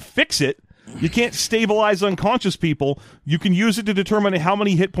 You can't fix it. You can't stabilize unconscious people. You can use it to determine how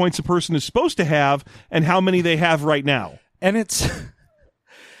many hit points a person is supposed to have and how many they have right now. And it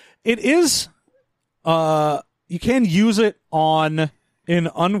is, you can use it on an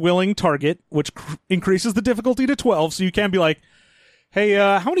unwilling target, which increases the difficulty to 12. So you can be like, hey,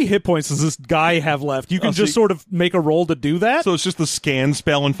 how many hit points does this guy have left? You can just sort of make a roll to do that. So it's just the scan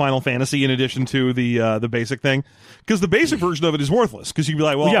spell in Final Fantasy in addition to the basic thing? Because the basic version of it is worthless. Because you'd be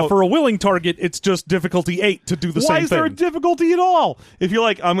like, well, yeah, for a willing target, it's just difficulty 8 to do the same thing. Why is there a difficulty at all? If you're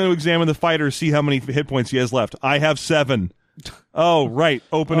like, I'm going to examine the fighter, see how many hit points he has left. I have 7. Oh, right.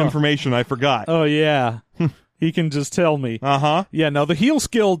 Open information. I forgot. Oh, yeah. He can just tell me. Uh-huh. Yeah, now the heal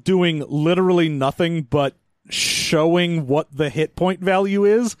skill doing literally nothing but showing what the hit point value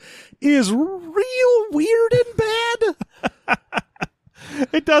is real weird and bad.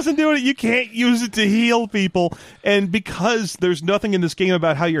 It doesn't do it. You can't use it to heal people. And because there's nothing in this game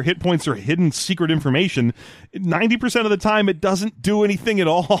about how your hit points are hidden secret information, 90% of the time it doesn't do anything at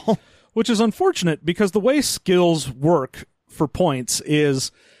all. Which is unfortunate, because the way skills work for points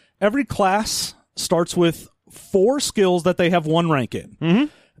is every class starts with 4 skills that they have 1 rank in. Mm-hmm.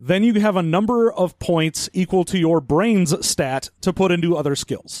 Then you have a number of points equal to your brain's stat to put into other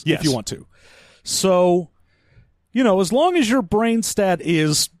skills, if you want to. So, as long as your brain stat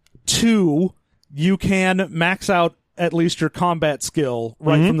is 2, you can max out at least your combat skill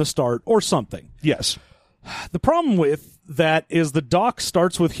right from the start, or something. Yes. The problem with that is the dock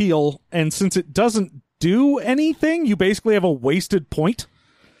starts with heal, and since it doesn't do anything, you basically have a wasted point.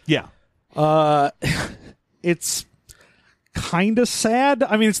 Yeah. It's kind of sad.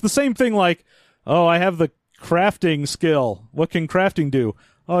 I mean, it's the same thing like, oh, I have the crafting skill. What can crafting do?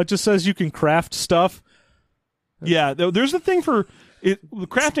 Oh, it just says you can craft stuff. Yeah, there's a thing for it.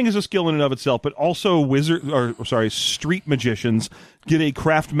 Crafting is a skill in and of itself, but also street magicians get a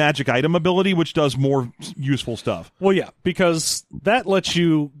craft magic item ability, which does more useful stuff. Well, yeah, because that lets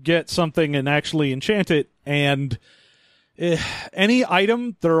you get something and actually enchant it, and any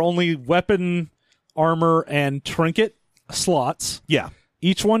item, there are only weapon, armor, and trinket slots. Yeah.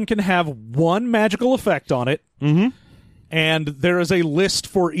 Each one can have 1 magical effect on it. Mm-hmm. And there is a list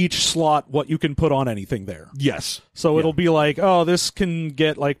for each slot what you can put on anything there. Yes. So it'll be like, oh, this can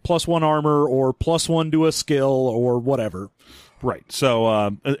get like +1 armor or +1 to a skill or whatever. Right. So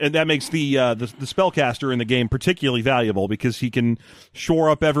and that makes the spellcaster in the game particularly valuable because he can shore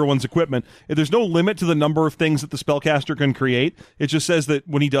up everyone's equipment. There's no limit to the number of things that the spellcaster can create. It just says that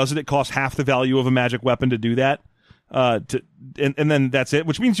when he does it, it costs half the value of a magic weapon to do that. And then that's it,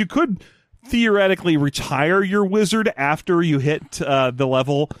 which means you could theoretically retire your wizard after you hit the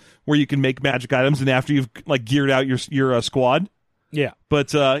level where you can make magic items and after you've geared out your squad. Yeah.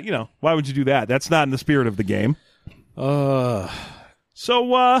 But why would you do that? That's not in the spirit of the game. So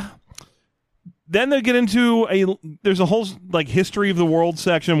then they get into there's a whole history of the world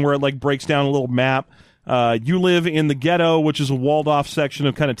section where it breaks down a little map. You live in the ghetto, which is a walled off section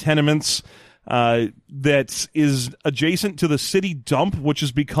of kind of tenements that is adjacent to the city dump, which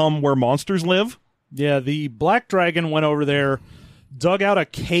has become where monsters live. Yeah, the Black Dragon went over there, dug out a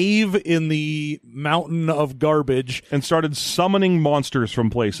cave in the mountain of garbage, and started summoning monsters from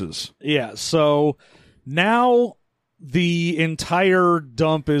places. Yeah, so now the entire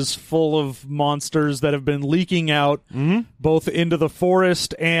dump is full of monsters that have been leaking out both into the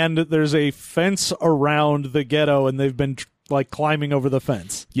forest, and there's a fence around the ghetto, and they've been climbing over the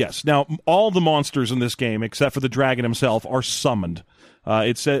fence. Yes. Now, all the monsters in this game, except for the dragon himself, are summoned.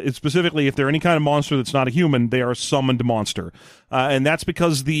 It's specifically, if they're any kind of monster that's not a human, they are a summoned monster. And that's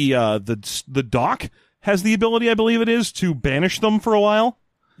because the doc has the ability, I believe it is, to banish them for a while.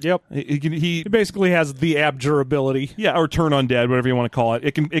 Yep. He basically has the abjure ability. Yeah, or turn undead, whatever you want to call it.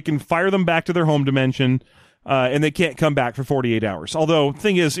 It can fire them back to their home dimension, and they can't come back for 48 hours. Although,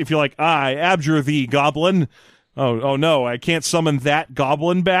 thing is, if you're like, I abjure thee, goblin... Oh no, I can't summon that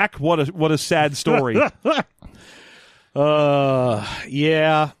goblin back? What a sad story.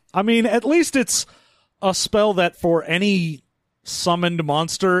 Yeah. I mean, at least it's a spell that for any summoned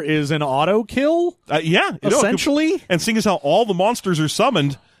monster is an auto kill. Yeah, essentially. And seeing as how all the monsters are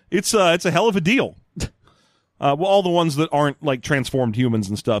summoned, it's a hell of a deal. Well, all the ones that aren't like transformed humans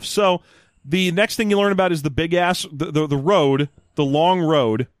and stuff. So the next thing you learn about is the big ass the road. The long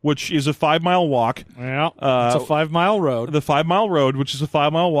road, which is a 5-mile walk. Yeah, it's a 5-mile road. The 5-mile road, which is a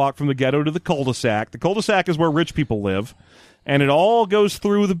 5-mile walk from the ghetto to the cul-de-sac. The cul-de-sac is where rich people live, and it all goes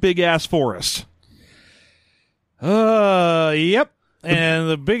through the big-ass forest. Yep. And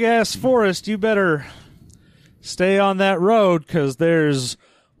the big-ass forest, you better stay on that road, because there's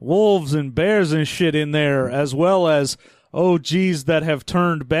wolves and bears and shit in there, as well as OGs that have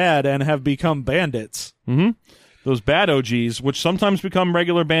turned bad and have become bandits. Mm-hmm. Those bad OGs, which sometimes become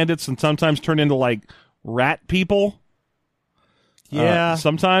regular bandits and sometimes turn into, like, rat people. Yeah.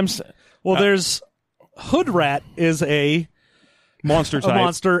 Sometimes. Well, there's... Hood Rat is a monster type. A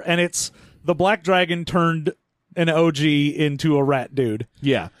monster, and it's the Black Dragon turned an OG into a rat dude.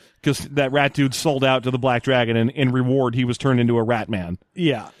 Yeah, because that rat dude sold out to the Black Dragon, and in reward, he was turned into a rat man.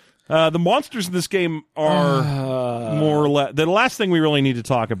 Yeah. The monsters in this game are more or less... The last thing we really need to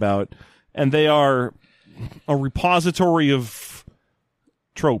talk about, and they are... a repository of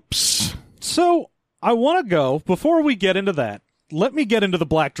tropes. So, I want to go, before we get into that, let me get into the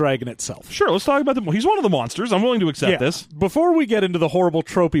Black Dragon itself. Sure, let's talk about them. He's one of the monsters. I'm willing to accept this. Before we get into the horrible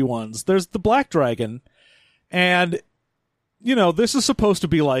tropey ones, there's the Black Dragon, and, this is supposed to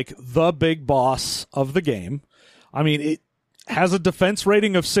be like the big boss of the game. I mean, it has a defense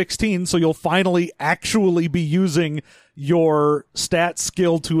rating of 16, so you'll finally actually be using your stat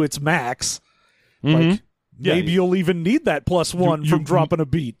skill to its max. Mm-hmm. Maybe you'll even need that +1 from dropping a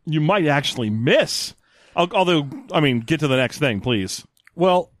beat. You might actually miss. Although, I mean, get to the next thing, please.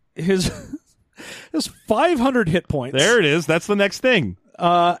 Well, his 500 hit points. There it is. That's the next thing.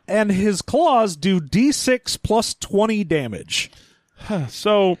 And his claws do D6 plus 20 damage.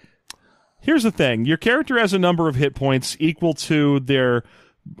 So, here's the thing. Your character has a number of hit points equal to their...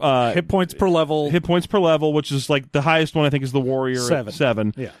 hit points per level. Hit points per level, which is like the highest one I think is the warrior 7.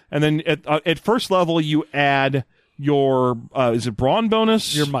 At Yeah. And then at first level you add your is it brawn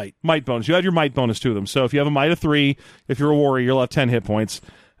bonus? Your might bonus. You add your might bonus to them. So if you have a might of 3, if you're a warrior, you'll have 10 hit points.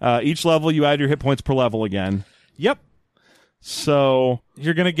 Each level you add your hit points per level again. Yep. So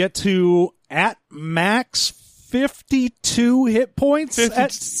you're gonna get to at max 52 hit points at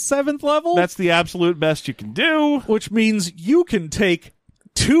 7th level. That's the absolute best you can do. Which means you can take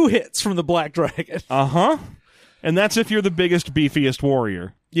 2 hits from the Black Dragon. Uh-huh. And that's if you're the biggest, beefiest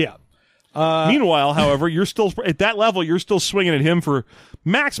warrior. Yeah. Meanwhile, however, you're still at that level, you're still swinging at him for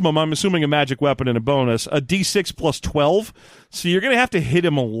maximum, I'm assuming a magic weapon and a bonus, a D6 plus 12. So you're going to have to hit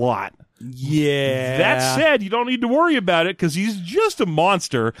him a lot. Yeah. That said, you don't need to worry about it because he's just a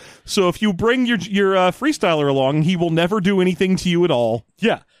monster. So if you bring your freestyler along, he will never do anything to you at all.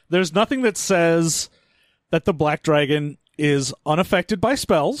 Yeah. There's nothing that says that the Black Dragon is unaffected by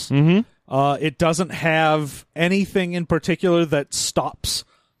spells. Mm-hmm. It doesn't have anything in particular that stops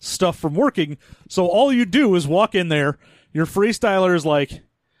stuff from working. So all you do is walk in there. Your freestyler is like,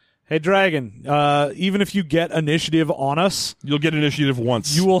 hey, Dragon, even if you get initiative on us... You'll get initiative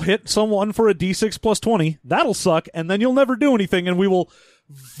once. You will hit someone for a D6 plus 20. That'll suck, and then you'll never do anything, and we will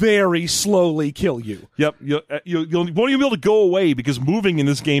very slowly kill you. Yep. You won't even be able to go away because moving in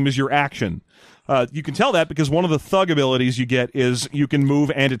this game is your action. You can tell that because one of the thug abilities you get is you can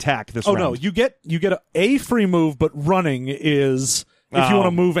move and attack this round. No, you get a free move, but running is if you want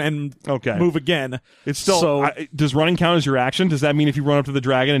to move and move again. It's still does running count as your action? Does that mean if you run up to the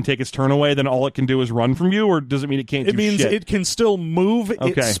dragon and take its turn away, then all it can do is run from you, or does it mean it can't? It means shit? It can still move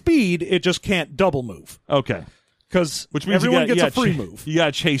its speed. It just can't double move. Okay. Which means everyone gets a free move. You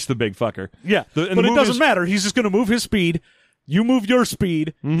gotta chase the big fucker. Yeah, but it doesn't matter. He's just going to move his speed. You move your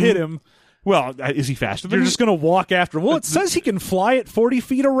speed, hit him, Well, is he faster than You're you? just going to walk after. Well, it says he can fly at 40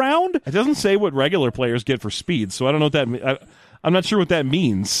 feet around. It doesn't say what regular players get for speed, so I don't know what that. I'm not sure what that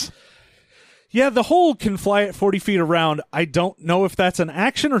means. Yeah, the whole can fly at 40 feet around. I don't know if that's an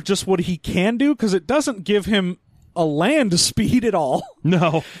action or just what he can do, because it doesn't give him a land speed at all.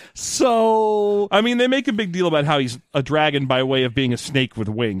 No. So, I mean, they make a big deal about how he's a dragon by way of being a snake with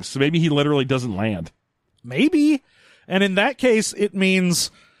wings, so maybe he literally doesn't land. maybe. And in that case, it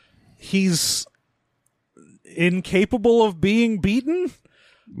means he's incapable of being beaten,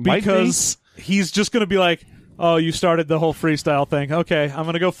 because he's just going to be like, oh, you started the whole freestyle thing. Okay, I'm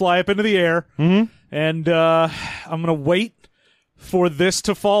going to go fly up into the air, and I'm going to wait for this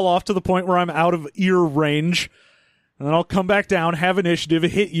to fall off to the point where I'm out of ear range, and then I'll come back down, have initiative,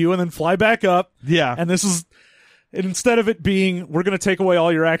 hit you, and then fly back up. Yeah. And this is, instead of it being, we're going to take away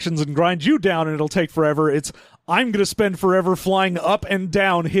all your actions and grind you down and it'll take forever, it's, I'm going to spend forever flying up and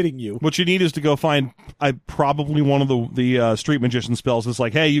down hitting you. What you need is to go find probably one of the street magician spells. It's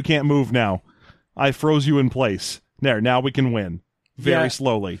like, hey, you can't move now. I froze you in place. There, now we can win. Very Yeah.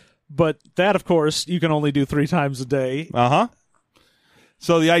 slowly. But that, of course, you can only do 3 times a day. Uh-huh.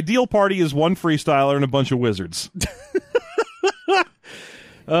 So the ideal party is one freestyler and a bunch of wizards.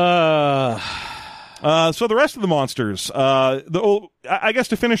 So the rest of the monsters, I guess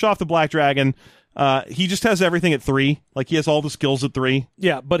to finish off the Black Dragon, he just has everything at 3. Like, he has all the skills at 3.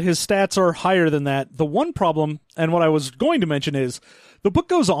 Yeah, but his stats are higher than that. The one problem, and what I was going to mention is, the book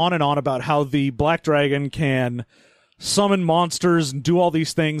goes on and on about how the Black Dragon can summon monsters and do all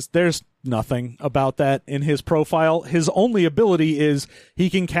these things. There's nothing about that in his profile. His only ability is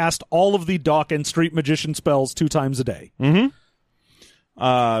he can cast all of the dock and street magician spells 2 times a day.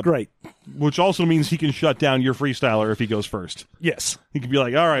 Great. Which also means he can shut down your freestyler if he goes first. Yes. He can be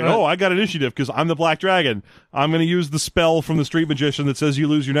like, all right, I got initiative because I'm the Black Dragon. I'm going to use the spell from the street magician that says you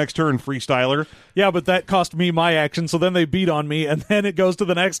lose your next turn, freestyler. Yeah, but that cost me my action, so then they beat on me, and then it goes to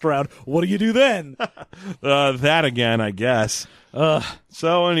the next round. What do you do then? That again, I guess.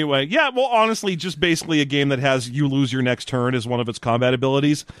 So anyway, yeah, well, honestly, just basically a game that has you lose your next turn as one of its combat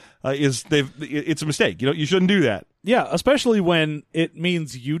abilities. It's a mistake. You shouldn't do that. Yeah, especially when it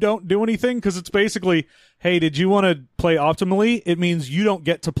means you don't do anything, because it's basically, hey, did you want to play optimally? It means you don't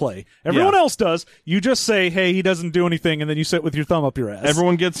get to play. Everyone else does. You just say, hey, he doesn't do anything, and then you sit with your thumb up your ass.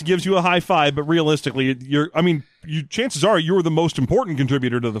 Everyone gives you a high five, but realistically, chances are you're the most important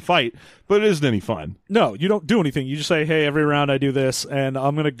contributor to the fight, but it isn't any fun. No, you don't do anything. You just say, hey, every round I do this, and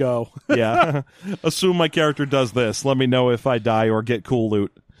I'm going to go. Yeah. Assume my character does this. Let me know if I die or get cool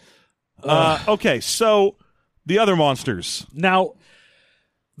loot. Okay, so the other monsters. Now,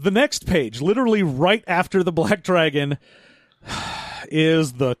 the next page, literally right after the Black Dragon,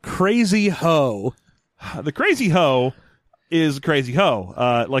 is the Crazy Hoe. The Crazy Hoe is Crazy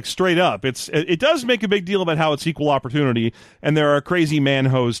Hoe, like straight up. It does make a big deal about how it's equal opportunity, and there are Crazy Man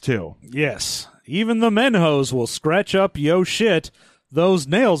Hoes too. Yes, even the men hoes will scratch up yo shit. Those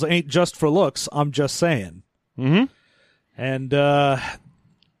nails ain't just for looks, I'm just saying. Mm-hmm. And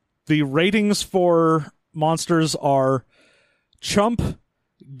the ratings for monsters are chump,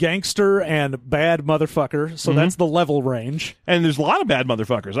 gangster, and bad motherfucker. So that's the level range. And there's a lot of bad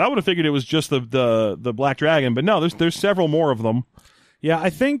motherfuckers. I would have figured it was just the Black Dragon, but no, there's several more of them. Yeah, I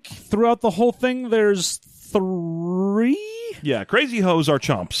think throughout the whole thing there's 3? Yeah, Crazy Hoes are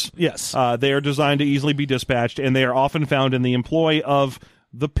chumps. Yes. They are designed to easily be dispatched, and they are often found in the employ of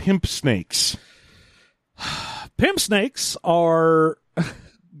the pimp snakes. Pimp snakes are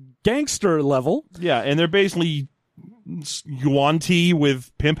gangster level. Yeah, and they're basically Yuan-Ti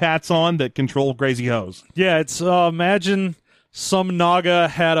with pimp hats on that control Crazy Hoes. Yeah, it's imagine some Naga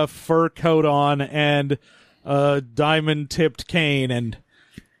had a fur coat on and a diamond-tipped cane, and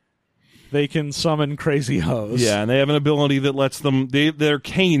they can summon Crazy Hoes. Yeah, and they have an ability that lets them... Their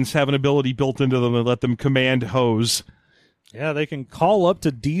canes have an ability built into them that let them command hoes. Yeah, they can call up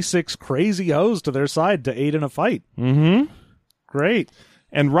to D6 Crazy Hoes to their side to aid in a fight. Mm-hmm. Great.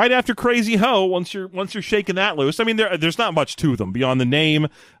 And right after Crazy Hoe, once you're shaking that loose, I mean, there's not much to them beyond the name,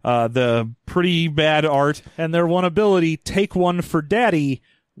 the pretty bad art. And their one ability, Take One for Daddy,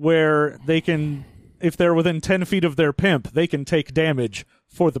 where they can, if they're within 10 feet of their pimp, they can take damage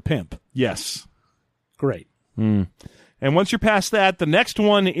for the pimp. Yes. Great. And once you're past that, the next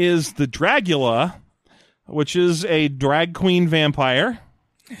one is the Dragula, which is a drag queen vampire.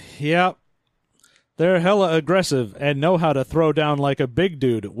 Yep. They're hella aggressive and know how to throw down like a big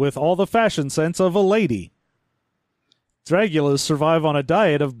dude with all the fashion sense of a lady. Dragulas survive on a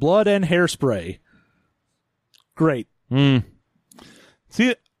diet of blood and hairspray. Great.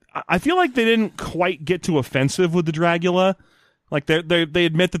 See, I feel like they didn't quite get too offensive with the Dragula, Like they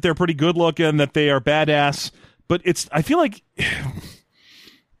admit that they're pretty good looking, that they are badass, but I feel like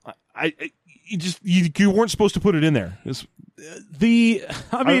you weren't supposed to put it in there. I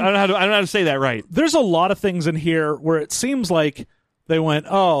don't know how to say that right. There's a lot of things in here where it seems like they went,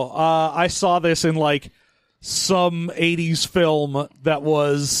 I saw this in like some 80s film that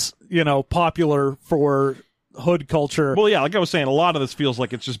was, popular for hood culture. Well, yeah, like I was saying, a lot of this feels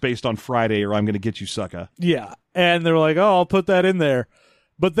like it's just based on Friday or I'm going to get you, sucker. Yeah, and they're like, I'll put that in there.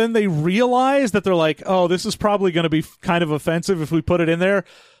 But then they realize that they're like, this is probably going to be kind of offensive if we put it in there.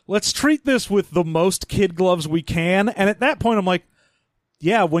 Let's treat this with the most kid gloves we can. And at that point, I'm like,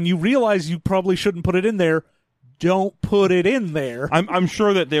 yeah, when you realize you probably shouldn't put it in there, don't put it in there. I'm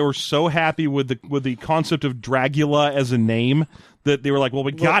sure that they were so happy with the concept of Dragula as a name that they were like, well,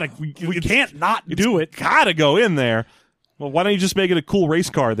 we can't not do it. Gotta go in there. Well, why don't you just make it a cool race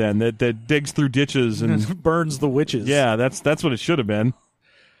car then that digs through ditches and burns the witches? Yeah, that's what it should have been.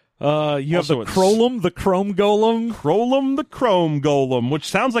 You have the Krolum, the Chrome Golem. Krolum, the Chrome Golem, which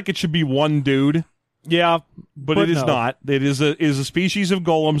sounds like it should be one dude. Yeah, but it is not. It is a species of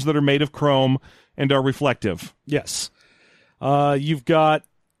golems that are made of chrome and are reflective. Yes. You've got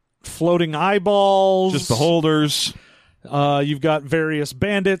floating eyeballs. Just beholders. You've got various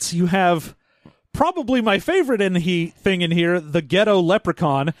bandits. You have probably my favorite thing in here, the ghetto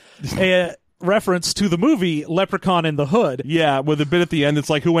leprechaun. A reference to the movie Leprechaun in the Hood. Yeah, with a bit at the end, it's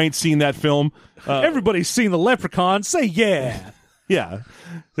like, who ain't seen that film? Everybody's seen the Leprechaun. Say yeah. Yeah,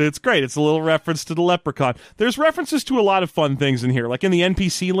 it's great. It's a little reference to the Leprechaun. There's references to a lot of fun things in here. Like in the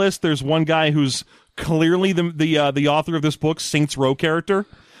NPC list, there's one guy who's clearly the author of this book's Saints Row character.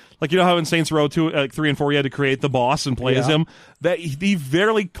 Like, you know how in Saints Row 2, 3 and 4, you had to create the boss and play as him? That he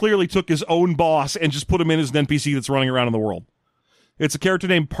very clearly took his own boss and just put him in as an NPC that's running around in the world. It's a character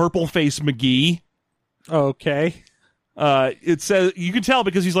named Purple Face McGee. Okay. It says, you can tell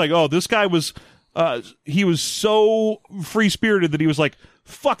because he's like, this guy was, he was so free-spirited that he was like,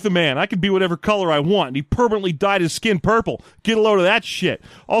 fuck the man, I can be whatever color I want. And he permanently dyed his skin purple. Get a load of that shit.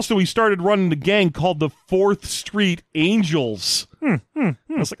 Also, he started running a gang called the 4th Street Angels. I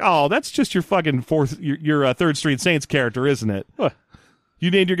was like, that's just your fucking your 3rd Street Saints character, isn't it? What?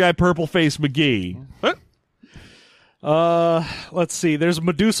 You named your guy Purple Face McGee. What? Let's see. There's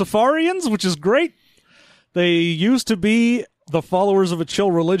Medusafarians, which is great. They used to be the followers of a chill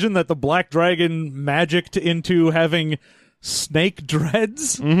religion that the Black Dragon magicked into having snake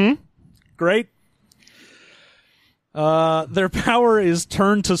dreads. Mm-hmm. Great. Their power is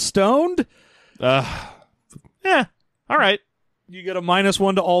turned to stoned. Yeah. All right. You get a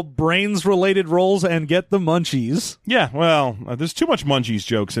 -1 to all brains-related rolls and get the munchies. Yeah, well, there's too much munchies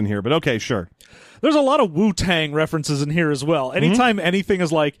jokes in here, but okay, sure. There's a lot of Wu-Tang references in here as well. Anytime anything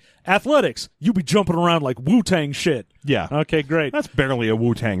is like, athletics, you be jumping around like Wu-Tang shit. Yeah. Okay, great. That's barely a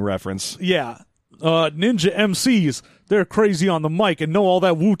Wu-Tang reference. Yeah. Ninja MCs, they're crazy on the mic and know all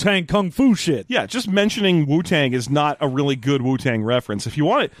that Wu-Tang kung fu shit. Yeah, just mentioning Wu-Tang is not a really good Wu-Tang reference. If you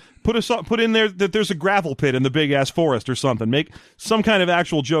want it, put in there that there's a gravel pit in the big-ass forest or something. Make some kind of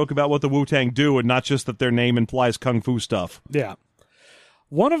actual joke about what the Wu-Tang do and not just that their name implies kung fu stuff. Yeah.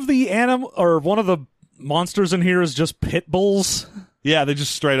 One of the monsters in here is just pit bulls. Yeah, they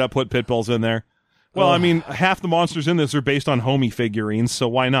just straight up put pit bulls in there. Well, I mean, half the monsters in this are based on homie figurines, so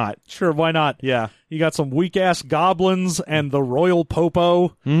why not? Sure, why not? Yeah. You got some weak-ass goblins and the Royal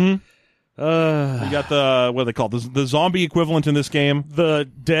Popo. Mm-hmm. You got the, what are they called? The zombie equivalent in this game. The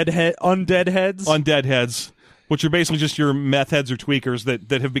undead heads? Undead heads, which are basically just your meth heads or tweakers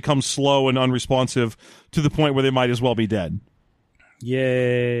that have become slow and unresponsive to the point where they might as well be dead.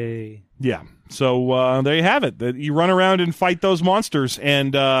 Yay. Yeah. So there you have it. You run around and fight those monsters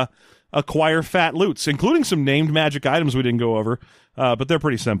and acquire fat loots, including some named magic items we didn't go over, but they're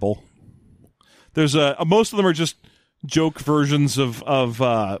pretty simple. There's most of them are just joke versions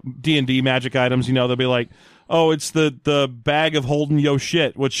of D&D magic items. You know, they'll be like, oh, it's the bag of holding yo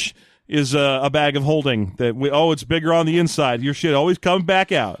shit, which is a bag of holding that it's bigger on the inside. Your shit always comes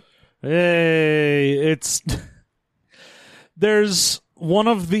back out. Hey, there's one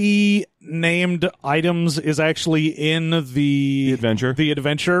of the named items is actually in the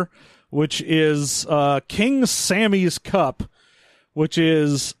adventure, which is King Sammy's Cup, which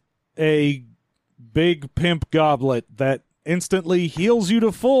is a big pimp goblet that instantly heals you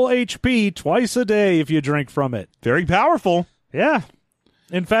to full HP twice a day if you drink from it. Very powerful. Yeah.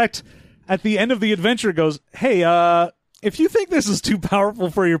 In fact, at the end of the adventure it goes, hey, if you think this is too powerful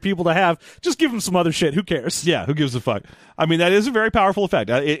for your people to have, just give them some other shit. Who cares? Yeah, who gives a fuck? I mean, that is a very powerful effect.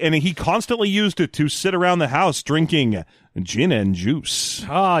 And he constantly used it to sit around the house drinking gin and juice.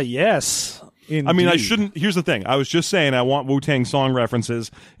 Ah, yes. I mean, I Indeed. shouldn't. Here's the thing. I was just saying I want Wu-Tang song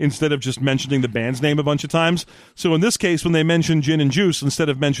references instead of just mentioning the band's name a bunch of times. So in this case, when they mention Gin and Juice, instead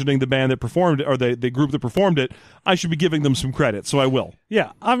of mentioning the band that performed it or the group that performed it, I should be giving them some credit. So I will.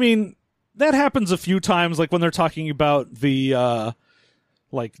 Yeah, I mean, that happens a few times, like when they're talking about the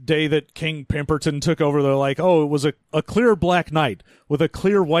day that King Pemberton took over. They're like, oh, it was a clear black night with a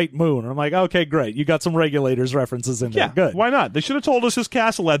clear white moon. And I'm like, okay, great. You got some Regulators references in there. Yeah, Good. why not? They should have told us his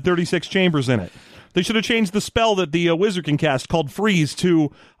castle had 36 chambers in it. They should have changed the spell that the wizard can cast called Freeze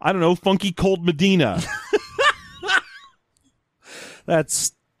to, I don't know, Funky Cold Medina.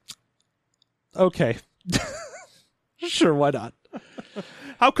 That's okay. Sure, why not?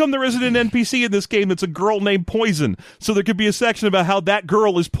 How come there isn't an NPC in this game that's a girl named Poison? So there could be a section about how that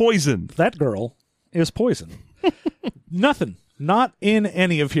girl is poison. That girl is poison. Nothing. Not in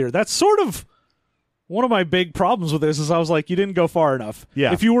any of here. That's sort of one of my big problems with this is I was like, you didn't go far enough.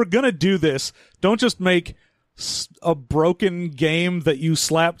 Yeah. If you were going to do this, don't just make a broken game that you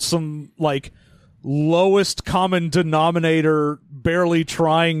slapped some, like, lowest common denominator, barely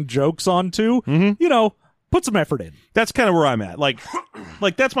trying jokes onto. Mm-hmm. You know, put some effort in. That's kind of where I'm at. Like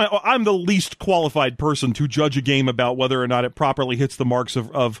I'm the least qualified person to judge a game about whether or not it properly hits the marks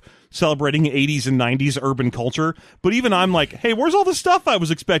of celebrating 80s and 90s urban culture. But even I'm like, hey, where's all the stuff I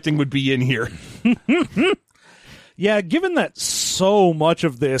was expecting would be in here? Yeah, given that so much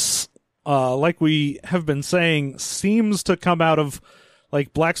of this, like we have been saying, seems to come out of,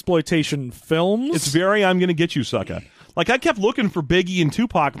 like, blaxploitation films. It's very I'm gonna get you, sucker. Like, I kept looking for Biggie and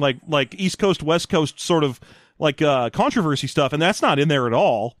Tupac, like East Coast, West Coast sort of, like, controversy stuff, and that's not in there at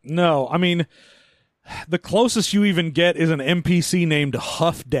all. No, I mean, the closest you even get is an NPC named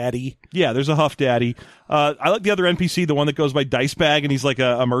Huff Daddy. Yeah, there's a Huff Daddy. I like the other NPC, the one that goes by Dice Bag, and he's like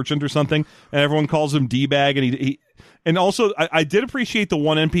a merchant or something, and everyone calls him D-Bag, and he and also, I did appreciate the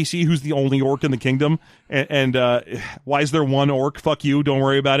one NPC who's the only orc in the kingdom, and why is there one orc? Fuck you, don't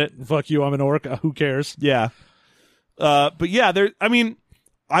worry about it. Fuck you, I'm an orc. Who cares? Yeah. But yeah, I mean,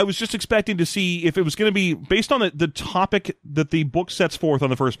 I was just expecting to see if it was going to be based on the topic that the book sets forth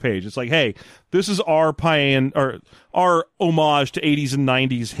on the first page. It's like, hey, this is our our homage to 80s and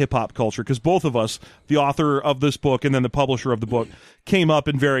 90s hip hop culture, because both of us, the author of this book and then the publisher of the book, came up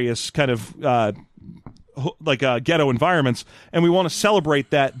in various kind of ghetto environments, and we want to celebrate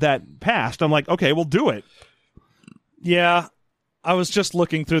that past. I'm like, okay, we'll do it. Yeah, I was just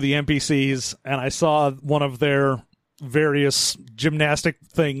looking through the NPCs, and I saw one of their various gymnastic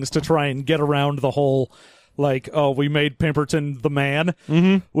things to try and get around the whole, like, oh, we made Pemberton the man,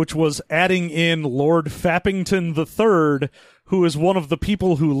 which was adding in Lord Fappington III, who is one of the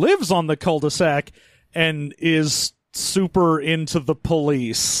people who lives on the cul-de-sac and is super into the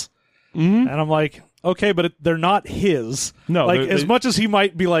police. And I'm like, okay, but they're not his. No, like, as much as he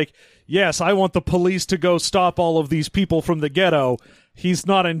might be like, yes, I want the police to go stop all of these people from the ghetto, he's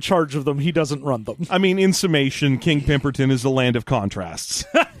not in charge of them. He doesn't run them. I mean, in summation, King Pemberton is the land of contrasts.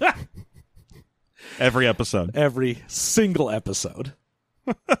 Every episode. Every single episode.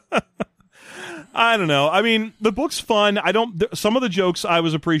 I don't know. I mean, the book's fun. Some of the jokes I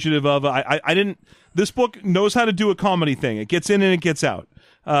was appreciative of. I didn't. This book knows how to do a comedy thing. It gets in and it gets out.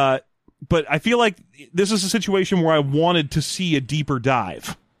 But I feel like this is a situation where I wanted to see a deeper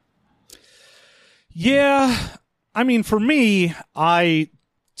dive. Yeah. I mean, for me, I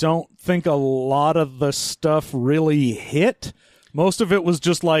don't think a lot of the stuff really hit. Most of it was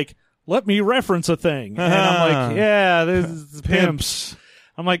just like, let me reference a thing. And I'm like, yeah, this is pimps.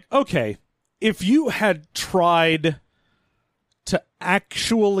 I'm like, okay, if you had tried to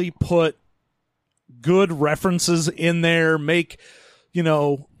actually put good references in there, make, you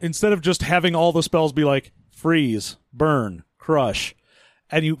know, instead of just having all the spells be like freeze, burn, crush,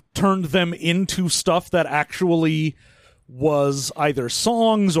 and you turned them into stuff that actually was either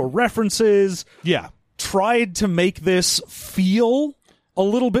songs or references. Yeah. Tried to make this feel a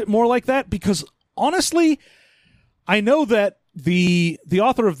little bit more like that, because honestly, I know that the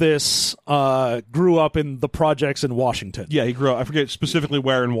author of this grew up in the projects in Washington. Yeah, he grew up. I forget specifically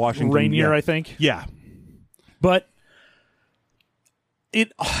where in Washington. Rainier, yeah. I think. Yeah. But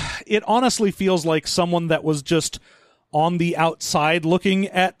it honestly feels like someone that was just on the outside looking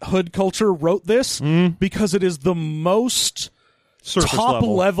at hood culture wrote this, because it is the most Surface top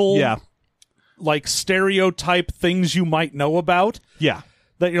level yeah. like stereotype things you might know about. Yeah.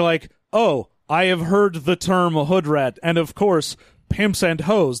 That you're like, oh, I have heard the term hood rat, and of course, pimps and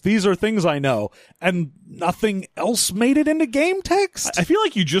hoes. These are things I know. And nothing else made it into game text? I feel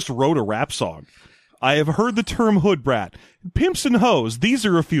like you just wrote a rap song. I have heard the term hood brat. Pimps and hoes, these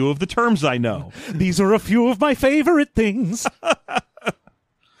are a few of the terms I know. These are a few of my favorite things.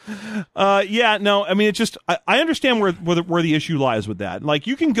 Yeah, no, I mean, it's just, I understand where the issue lies with that. Like,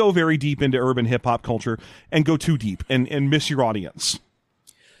 you can go very deep into urban hip-hop culture and go too deep and miss your audience.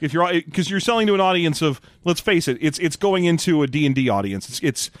 Because you're selling to an audience of, let's face it, it's going into a D&D audience.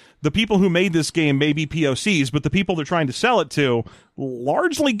 It's the people who made this game may be POCs, but the people they're trying to sell it to,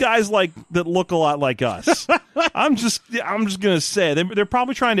 largely guys that look a lot like us. I'm just gonna say they're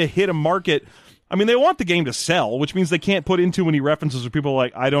probably trying to hit a market. I mean, they want the game to sell, which means they can't put in too many references where people are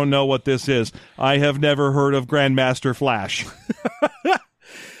like, I don't know what this is. I have never heard of Grandmaster Flash.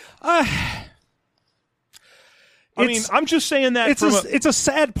 I mean, I'm just saying that it's a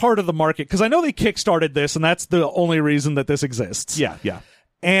sad part of the market, because I know they kickstarted this, and that's the only reason that this exists. Yeah.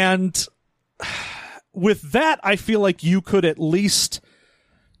 And with that, I feel like you could at least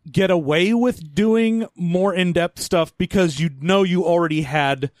get away with doing more in-depth stuff, because you already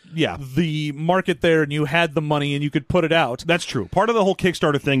had the market there, and you had the money, and you could put it out. That's true. Part of the whole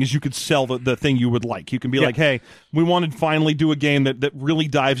Kickstarter thing is you could sell the thing you would like. You can be like, hey, we want to finally do a game that really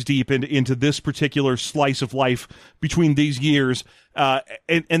dives deep into this particular slice of life between these years.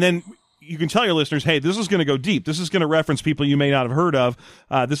 And then you can tell your listeners, hey, this is going to go deep. This is going to reference people you may not have heard of.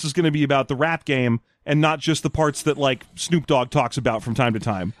 This is going to be about the rap game and not just the parts that, like, Snoop Dogg talks about from time to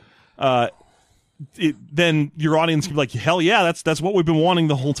time. Then your audience can be like, hell yeah, that's what we've been wanting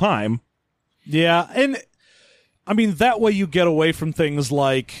the whole time. Yeah, and I mean, that way you get away from things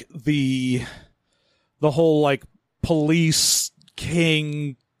like the whole, like, police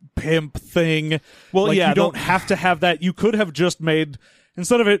king pimp thing. Well, like, you don't have to have that. You could have just made,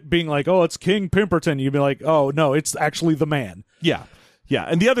 instead of it being like, oh, it's King Pimperton, you'd be like, oh no, it's actually the man. Yeah,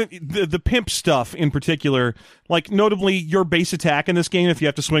 and the pimp stuff in particular, like, notably, your base attack in this game, if you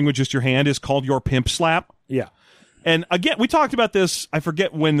have to swing with just your hand, is called your pimp slap. Yeah. And again, we talked about this, I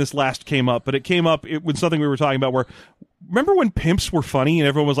forget when this last came up, but it came up with something we were talking about where, remember when pimps were funny and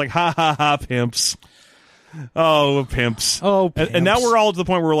everyone was like, ha ha ha, pimps. Oh, pimps. Oh, pimps. And now we're all to the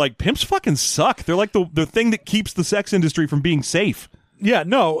point where we're like, pimps fucking suck. They're like the thing that keeps the sex industry from being safe. Yeah,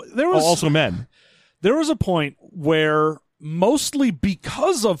 no, there was... Also men. There was a point where, mostly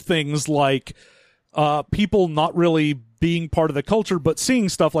because of things like people not really being part of the culture, but seeing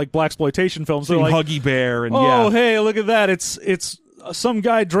stuff like blaxploitation films, they're like, Huggy Bear, and hey, look at that! It's some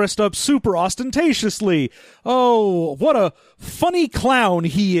guy dressed up super ostentatiously. Oh, what a funny clown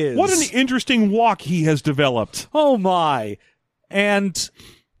he is! What an interesting walk he has developed. Oh my! And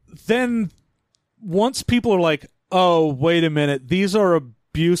then once people are like, oh, wait a minute, these are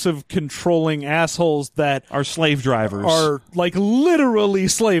abusive, controlling assholes that are slave drivers. Are, like, literally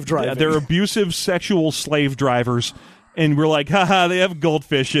slave driving. Yeah, they're abusive, sexual slave drivers. And we're like, haha, they have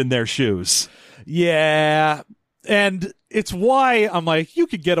goldfish in their shoes. Yeah. And it's why I'm like, you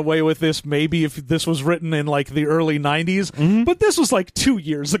could get away with this maybe if this was written in, like, the early 90s. Mm-hmm. But this was, like, 2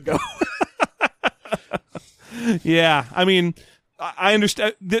 years ago. Yeah, I mean, I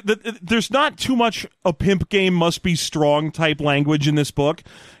understand. There's not too much a pimp game must be strong type language in this book.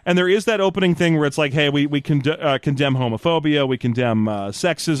 And there is that opening thing where it's like, hey, we condemn homophobia, we condemn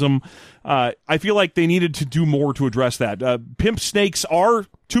sexism. I feel like they needed to do more to address that. Pimp snakes are,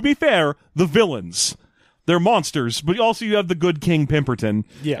 to be fair, the villains. They're monsters, but also you have the good King Pimperton.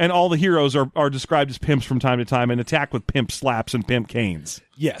 Yeah. And all the heroes are described as pimps from time to time and attack with pimp slaps and pimp canes.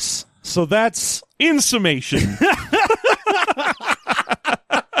 Yes. So that's... In summation...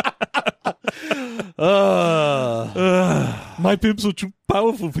 My pimps are too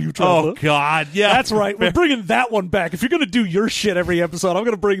powerful for you, Traveler. Oh, God, yeah. That's right. We're bringing that one back. If you're going to do your shit every episode, I'm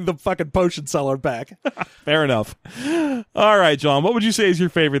going to bring the fucking potion seller back. Fair enough. All right, John, what would you say is your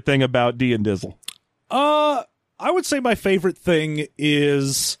favorite thing about D and Dizzle? I would say my favorite thing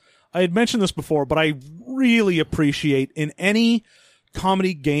is, I had mentioned this before, but I really appreciate in any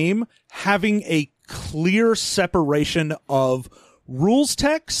comedy game having a clear separation of rules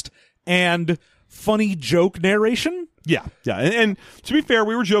text and funny joke narration. Yeah. And to be fair,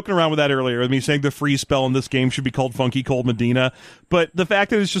 we were joking around with that earlier, with me saying the freeze spell in this game should be called Funky Cold Medina. But the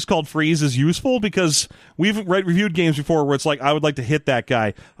fact that it's just called freeze is useful because we've reviewed games before where it's like, I would like to hit that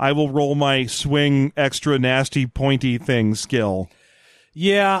guy. I will roll my swing extra nasty pointy thing skill.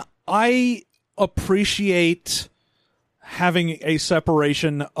 Yeah, I appreciate having a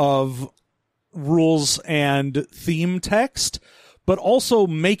separation of rules and theme text, but also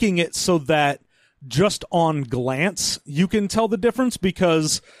making it so that just on glance you can tell the difference,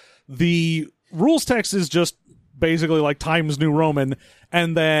 because the rules text is just basically like Times New Roman,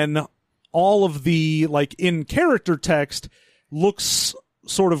 and then all of the like in character text looks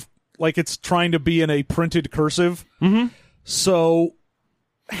sort of like it's trying to be in a printed cursive. Mm-hmm. So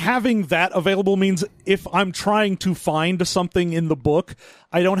having that available means if I'm trying to find something in the book,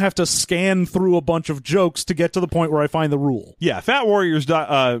 I don't have to scan through a bunch of jokes to get to the point where I find the rule. Yeah, Fat Warrior's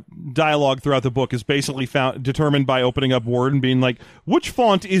dialogue throughout the book is basically determined by opening up Word and being like, which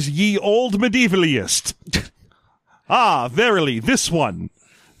font is ye old medievaliest? Ah, verily, this one.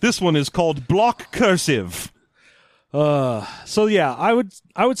 This one is called block cursive. So yeah, I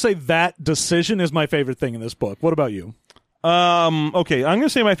would say that decision is my favorite thing in this book. What about you? Okay, I'm going to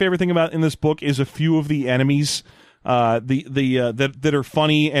say my favorite thing about in this book is a few of the enemies, that are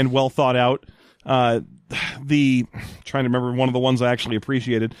funny and well thought out. Trying to remember one of the ones I actually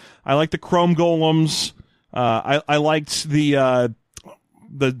appreciated. I like the chrome golems. I liked the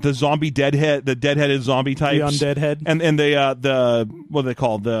zombie deadhead, the deadheaded zombie types, the undead head, and the what are they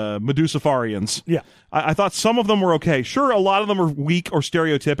called, the Medusafarians. Yeah. I thought some of them were okay. Sure, a lot of them are weak or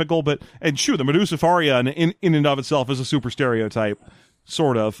stereotypical, but sure, the Medusafaria in and of itself is a super stereotype,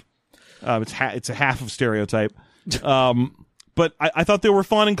 sort of. It's a half of stereotype. But I thought they were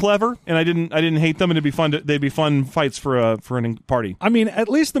fun and clever, and I didn't hate them, and they'd be fun fights for a party. I mean, at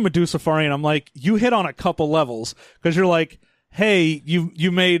least the Medusafarian, I'm like, you hit on a couple levels because you're like, hey,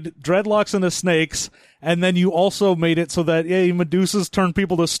 you made dreadlocks into snakes, and then you also made it so that Medusas turn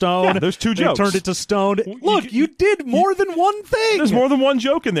people to stone. Yeah, there's two jokes. They turned it to stone. Look, you did more than one thing. There's more than one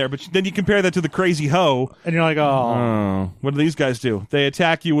joke in there, but then you compare that to the crazy hoe, and you're like, oh, what do these guys do? They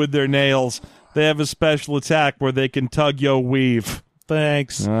attack you with their nails. They have a special attack where they can tug your weave.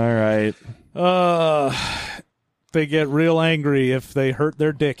 Thanks. All right. They get real angry if they hurt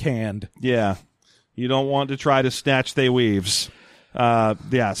their dick hand. Yeah. You don't want to try to snatch they weaves.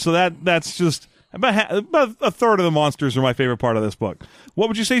 Yeah, so that's just about a third of the monsters are my favorite part of this book. What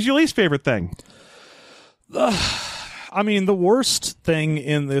would you say is your least favorite thing? I mean, the worst thing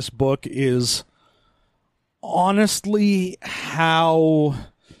in this book is honestly how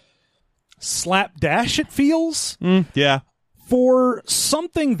slapdash it feels. Yeah. For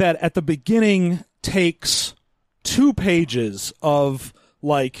something that at the beginning takes 2 pages of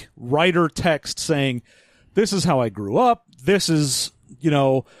like writer text saying, this is how I grew up. This is,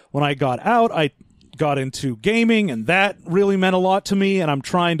 when I got out, I got into gaming and that really meant a lot to me. And I'm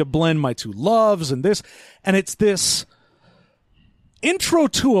trying to blend my two loves and this. And it's this intro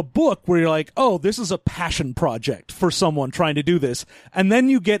to a book where you're like, oh, this is a passion project for someone trying to do this. And then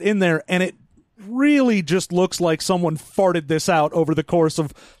you get in there and it really just looks like someone farted this out over the course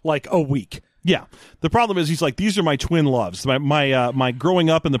of like a week. Yeah. The problem is he's like, these are my twin loves. My growing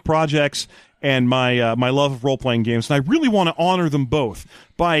up in the projects and my love of role-playing games. And I really want to honor them both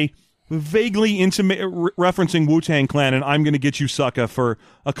by vaguely intimate referencing Wu-Tang Clan and I'm going to get you sucker for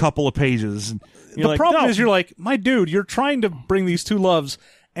a couple of pages. The problem is you're like, my dude, you're trying to bring these two loves,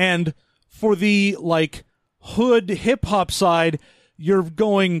 and for the like hood hip-hop side, you're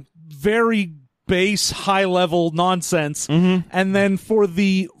going very base, high-level nonsense. Mm-hmm. And then for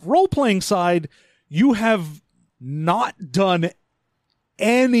the role-playing side, you have not done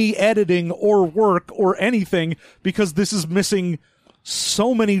any editing or work or anything because this is missing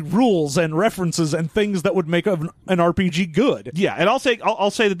so many rules and references and things that would make an RPG good. Yeah, and I'll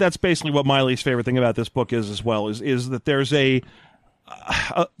say that that's basically what my least favorite thing about this book is as well, is that there's a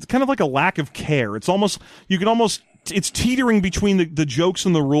kind of like a lack of care. It's teetering between the jokes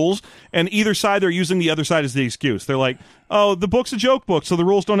and the rules, and either side, they're using the other side as the excuse. They're like, oh, the book's a joke book, so the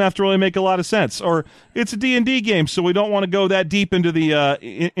rules don't have to really make a lot of sense. Or it's a D&D game, so we don't want to go that deep into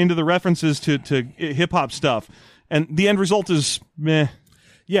the references to hip-hop stuff. And the end result is meh.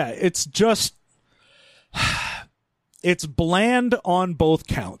 Yeah, it's just... it's bland on both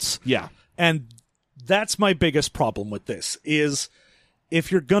counts. Yeah. And that's my biggest problem with this, is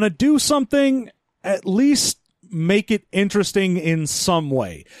if you're going to do something, at least make it interesting in some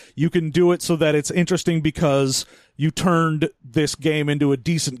way. You can do it so that it's interesting because you turned this game into a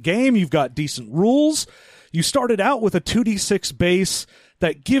decent game. You've got decent rules. You started out with a 2d6 base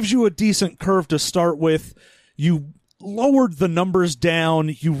that gives you a decent curve to start with. You lowered the numbers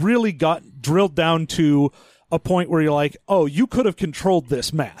down. You really got drilled down to a point where you're like, oh, you could have controlled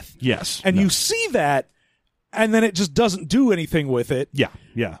this math. Yes. And you see that, and then it just doesn't do anything with it. Yeah,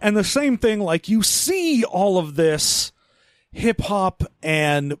 yeah. And the same thing, like, you see all of this hip-hop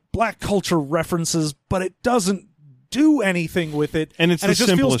and black culture references, but it doesn't do anything with it. And it just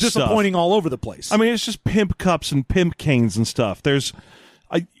feels disappointing all over the place. I mean, it's just pimp cups and pimp canes and stuff. There's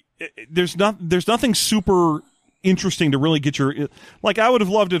nothing super interesting to really get your... Like, I would have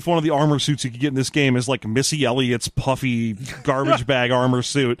loved it if one of the armor suits you could get in this game is like Missy Elliott's puffy garbage bag armor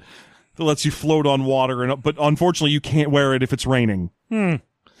suit that lets you float on water, but unfortunately you can't wear it if it's raining.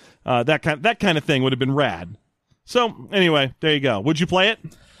 That kind of thing would have been rad. So, anyway, there you go. Would you play it?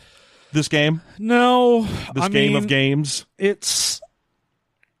 this game? No. This game of games? It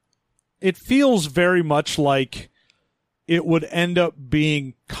feels very much like it would end up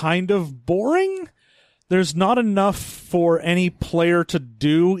being kind of boring. There's not enough for any player to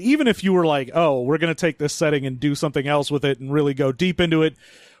do, even if you were like, oh, we're going to take this setting and do something else with it and really go deep into it.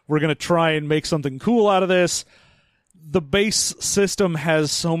 We're going to try and make something cool out of this. The base system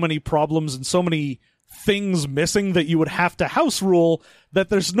has so many problems and so many things missing that you would have to house rule that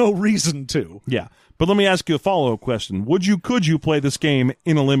there's no reason to. Yeah. But let me ask you a follow-up question. Could you play this game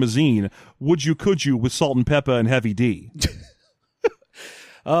in a limousine? Could you with Salt and Peppa and Heavy D?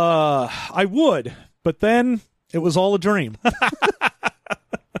 I would, but then it was all a dream.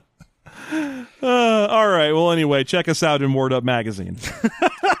 All right. Well, anyway, check us out in Word Up Magazine.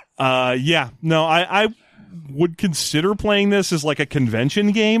 I would consider playing this as like a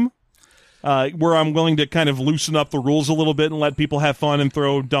convention game. Where I'm willing to kind of loosen up the rules a little bit and let people have fun and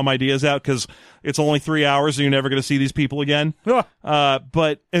throw dumb ideas out because it's only 3 hours and you're never going to see these people again.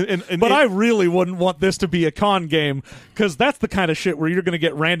 But I really wouldn't want this to be a con game because that's the kind of shit where you're going to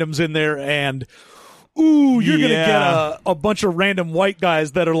get randoms in there and you're going to get a bunch of random white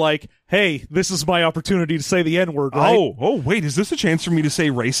guys that are like, hey, this is my opportunity to say the N-word, right? Oh, wait, is this a chance for me to say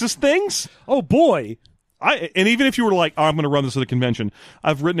racist things? Oh, boy. And even if you were like, I'm going to run this at a convention,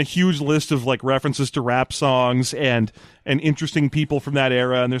 I've written a huge list of like references to rap songs and interesting people from that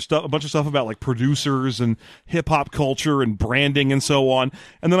era, and there's a bunch of stuff about like producers and hip hop culture and branding and so on.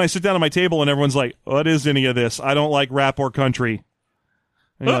 And then I sit down at my table and everyone's like, what is any of this? I don't like rap or country.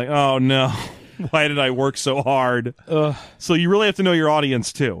 And you're like, oh no, why did I work so hard? So you really have to know your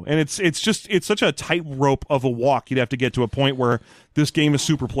audience too, and it's such a tightrope of a walk. You'd have to get to a point where this game is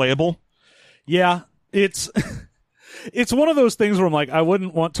super playable. Yeah. It's one of those things where I'm like, I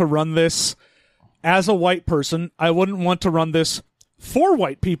wouldn't want to run this as a white person. I wouldn't want to run this for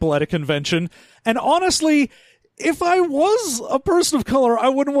white people at a convention. And honestly, if I was a person of color, I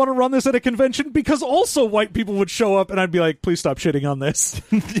wouldn't want to run this at a convention because also white people would show up and I'd be like, please stop shitting on this.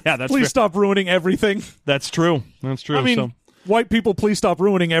 Yeah, that's Please stop ruining everything. That's true. I mean, white people, please stop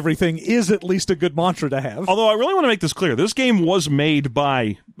ruining everything is at least a good mantra to have. Although I really want to make this clear. This game was made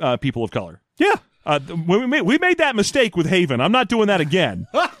by people of color. Yeah. We made that mistake with Haven. I'm not doing that again.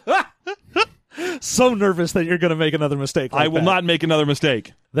 So nervous that you're going to make another mistake. I will not make another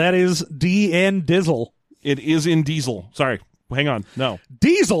mistake. That is DN Dizzle. It is in Diesel. Sorry. Hang on. No.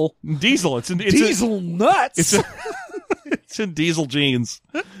 Diesel? Diesel. It's Diesel nuts. It's in Diesel jeans.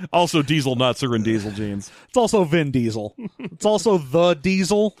 Also, Diesel nuts are in Diesel jeans. It's also Vin Diesel. It's also the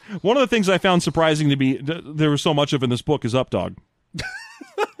Diesel. One of the things I found surprising to me, there was so much of in this book, is Updog.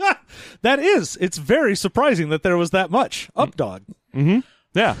 It's very surprising that there was that much. Updog. Mm-hmm.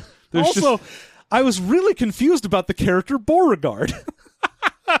 Yeah. I was really confused about the character Beauregard.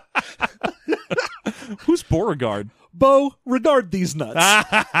 Who's Beauregard? Bo, regard these nuts.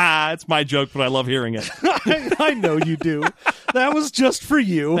 It's my joke, but I love hearing it. I know you do. That was just for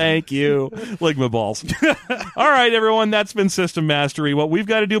you. Thank you. Lick my balls. All right, everyone, that's been System Mastery. What we've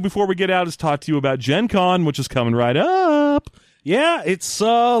got to do before we get out is talk to you about Gen Con, which is coming right up. Yeah, it's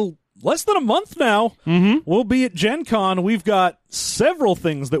less than a month now. Mm-hmm. We'll be at Gen Con. We've got several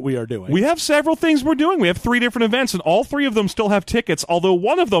things that we are doing. We have several things we're doing. We have 3 different events, and all 3 of them still have tickets, although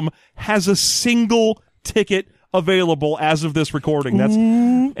one of them has a single ticket available as of this recording.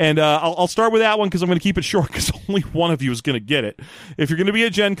 I'll start with that one because I'm going to keep it short because only one of you is going to get it. If you're going to be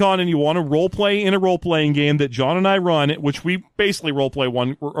at Gen Con and you want to role play in a role playing game that John and I run, which we basically role play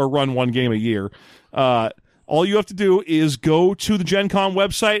run one game a year, all you have to do is go to the Gen Con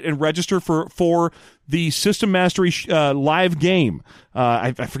website and register for the System Mastery live game.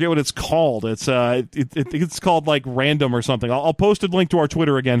 I forget what it's called. It's called like Random or something. I'll post a link to our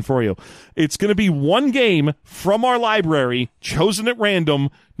Twitter again for you. It's going to be one game from our library, chosen at random.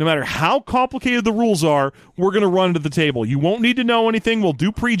 No matter how complicated the rules are, we're going to run to the table. You won't need to know anything. We'll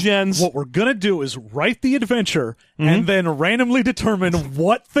do pre-gens. What we're going to do is write the adventure and then randomly determine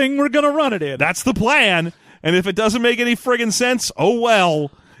what thing we're going to run it in. That's the plan. And if it doesn't make any friggin' sense, oh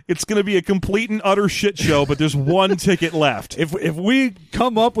well. It's going to be a complete and utter shit show, but there's one ticket left. If we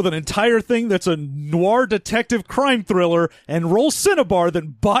come up with an entire thing that's a noir detective crime thriller and roll Cinnabar,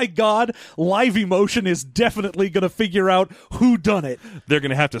 then by God, Live Emotion is definitely going to figure out who done it. They're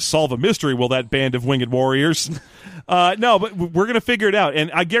going to have to solve a mystery, will that band of winged warriors? No, but we're going to figure it out.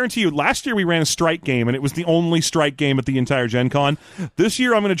 And I guarantee you, last year we ran a strike game, and it was the only strike game at the entire Gen Con. This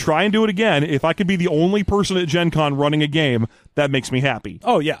year I'm going to try and do it again. If I could be the only person at Gen Con running a game, that makes me happy.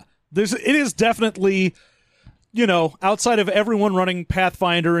 Oh, yeah. It is definitely, outside of everyone running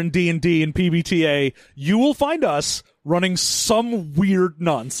Pathfinder and D&D and PBTA, you will find us running some weird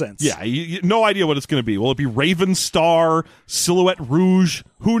nonsense. Yeah, no idea what it's going to be. Will it be Raven Star, Silhouette Rouge?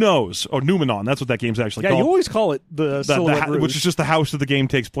 Who knows? Oh, Numenon. That's what that game's actually called. Yeah, you always call it the Silhouette Rouge. Which is just the house that the game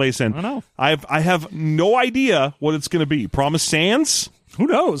takes place in. I know. I have no idea what it's going to be. Promised Sands? Who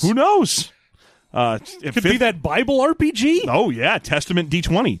knows? Who knows? Could be that Bible RPG. Oh, yeah, Testament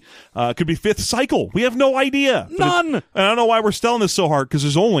D20. Could be Fifth Cycle. We have no idea. None. And I don't know why we're selling this so hard, because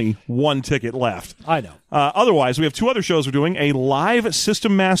there's only one ticket left. I know. Otherwise, we have two other shows we're doing. A live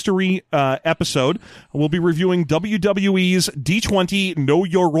System Mastery episode. We'll be reviewing WWE's D20 Know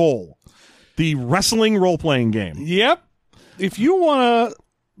Your Role, the wrestling role-playing game. Yep. If you want to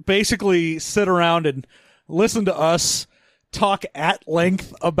basically sit around and listen to us talk at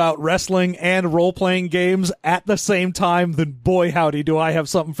length about wrestling and role-playing games at the same time, then boy howdy do I have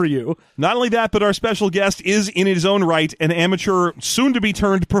something for you. Not only that, but our special guest is in his own right an amateur,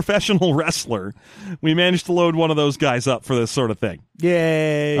 soon-to-be-turned professional wrestler. We managed to load one of those guys up for this sort of thing.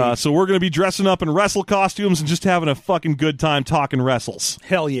 Yay. So we're going to be dressing up in wrestle costumes and just having a fucking good time talking wrestles.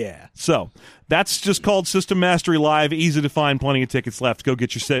 Hell yeah. So that's just called System Mastery Live. Easy to find. Plenty of tickets left. Go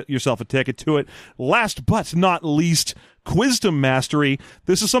get yourself a ticket to it. Last but not least, Quizdom Mastery.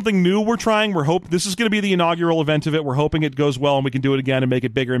 This is something new we're trying. This is going to be the inaugural event of it. We're hoping it goes well and we can do it again and make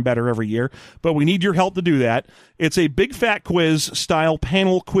it bigger and better every year. But we need your help to do that. It's a big fat quiz style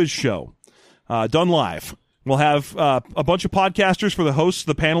panel quiz show done live. We'll have a bunch of podcasters for the hosts,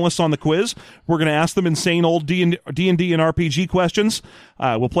 the panelists on the quiz. We're going to ask them insane old D&D and RPG questions.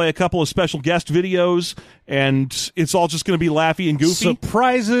 We'll play a couple of special guest videos, and it's all just going to be laughy and goofy.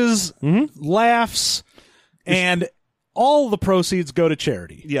 Surprises, laughs, and all the proceeds go to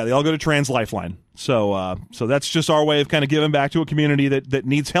charity. Yeah, they all go to Trans Lifeline. So that's just our way of kind of giving back to a community that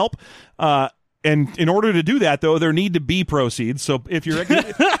needs help. And in order to do that, though, there need to be proceeds. So if you're going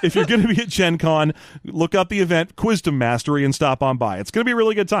to be at Gen Con, look up the event Quizdom Mastery and stop on by. It's going to be a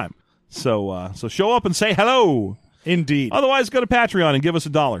really good time. So show up and say hello. Indeed. Otherwise, go to Patreon and give us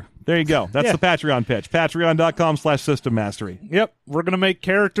 $1. There you go. That's the Patreon pitch. Patreon.com/System Mastery. Yep. We're going to make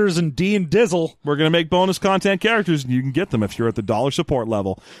characters in D and Dizzle. We're going to make bonus content characters, and you can get them if you're at the $1 support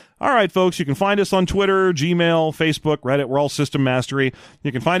level. All right, folks, you can find us on Twitter, Gmail, Facebook, Reddit. We're all System Mastery.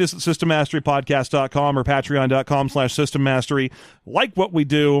 You can find us at SystemMasteryPodcast.com or Patreon.com/System Mastery. Like what we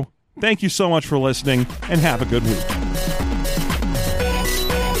do. Thank you so much for listening, and have a good week.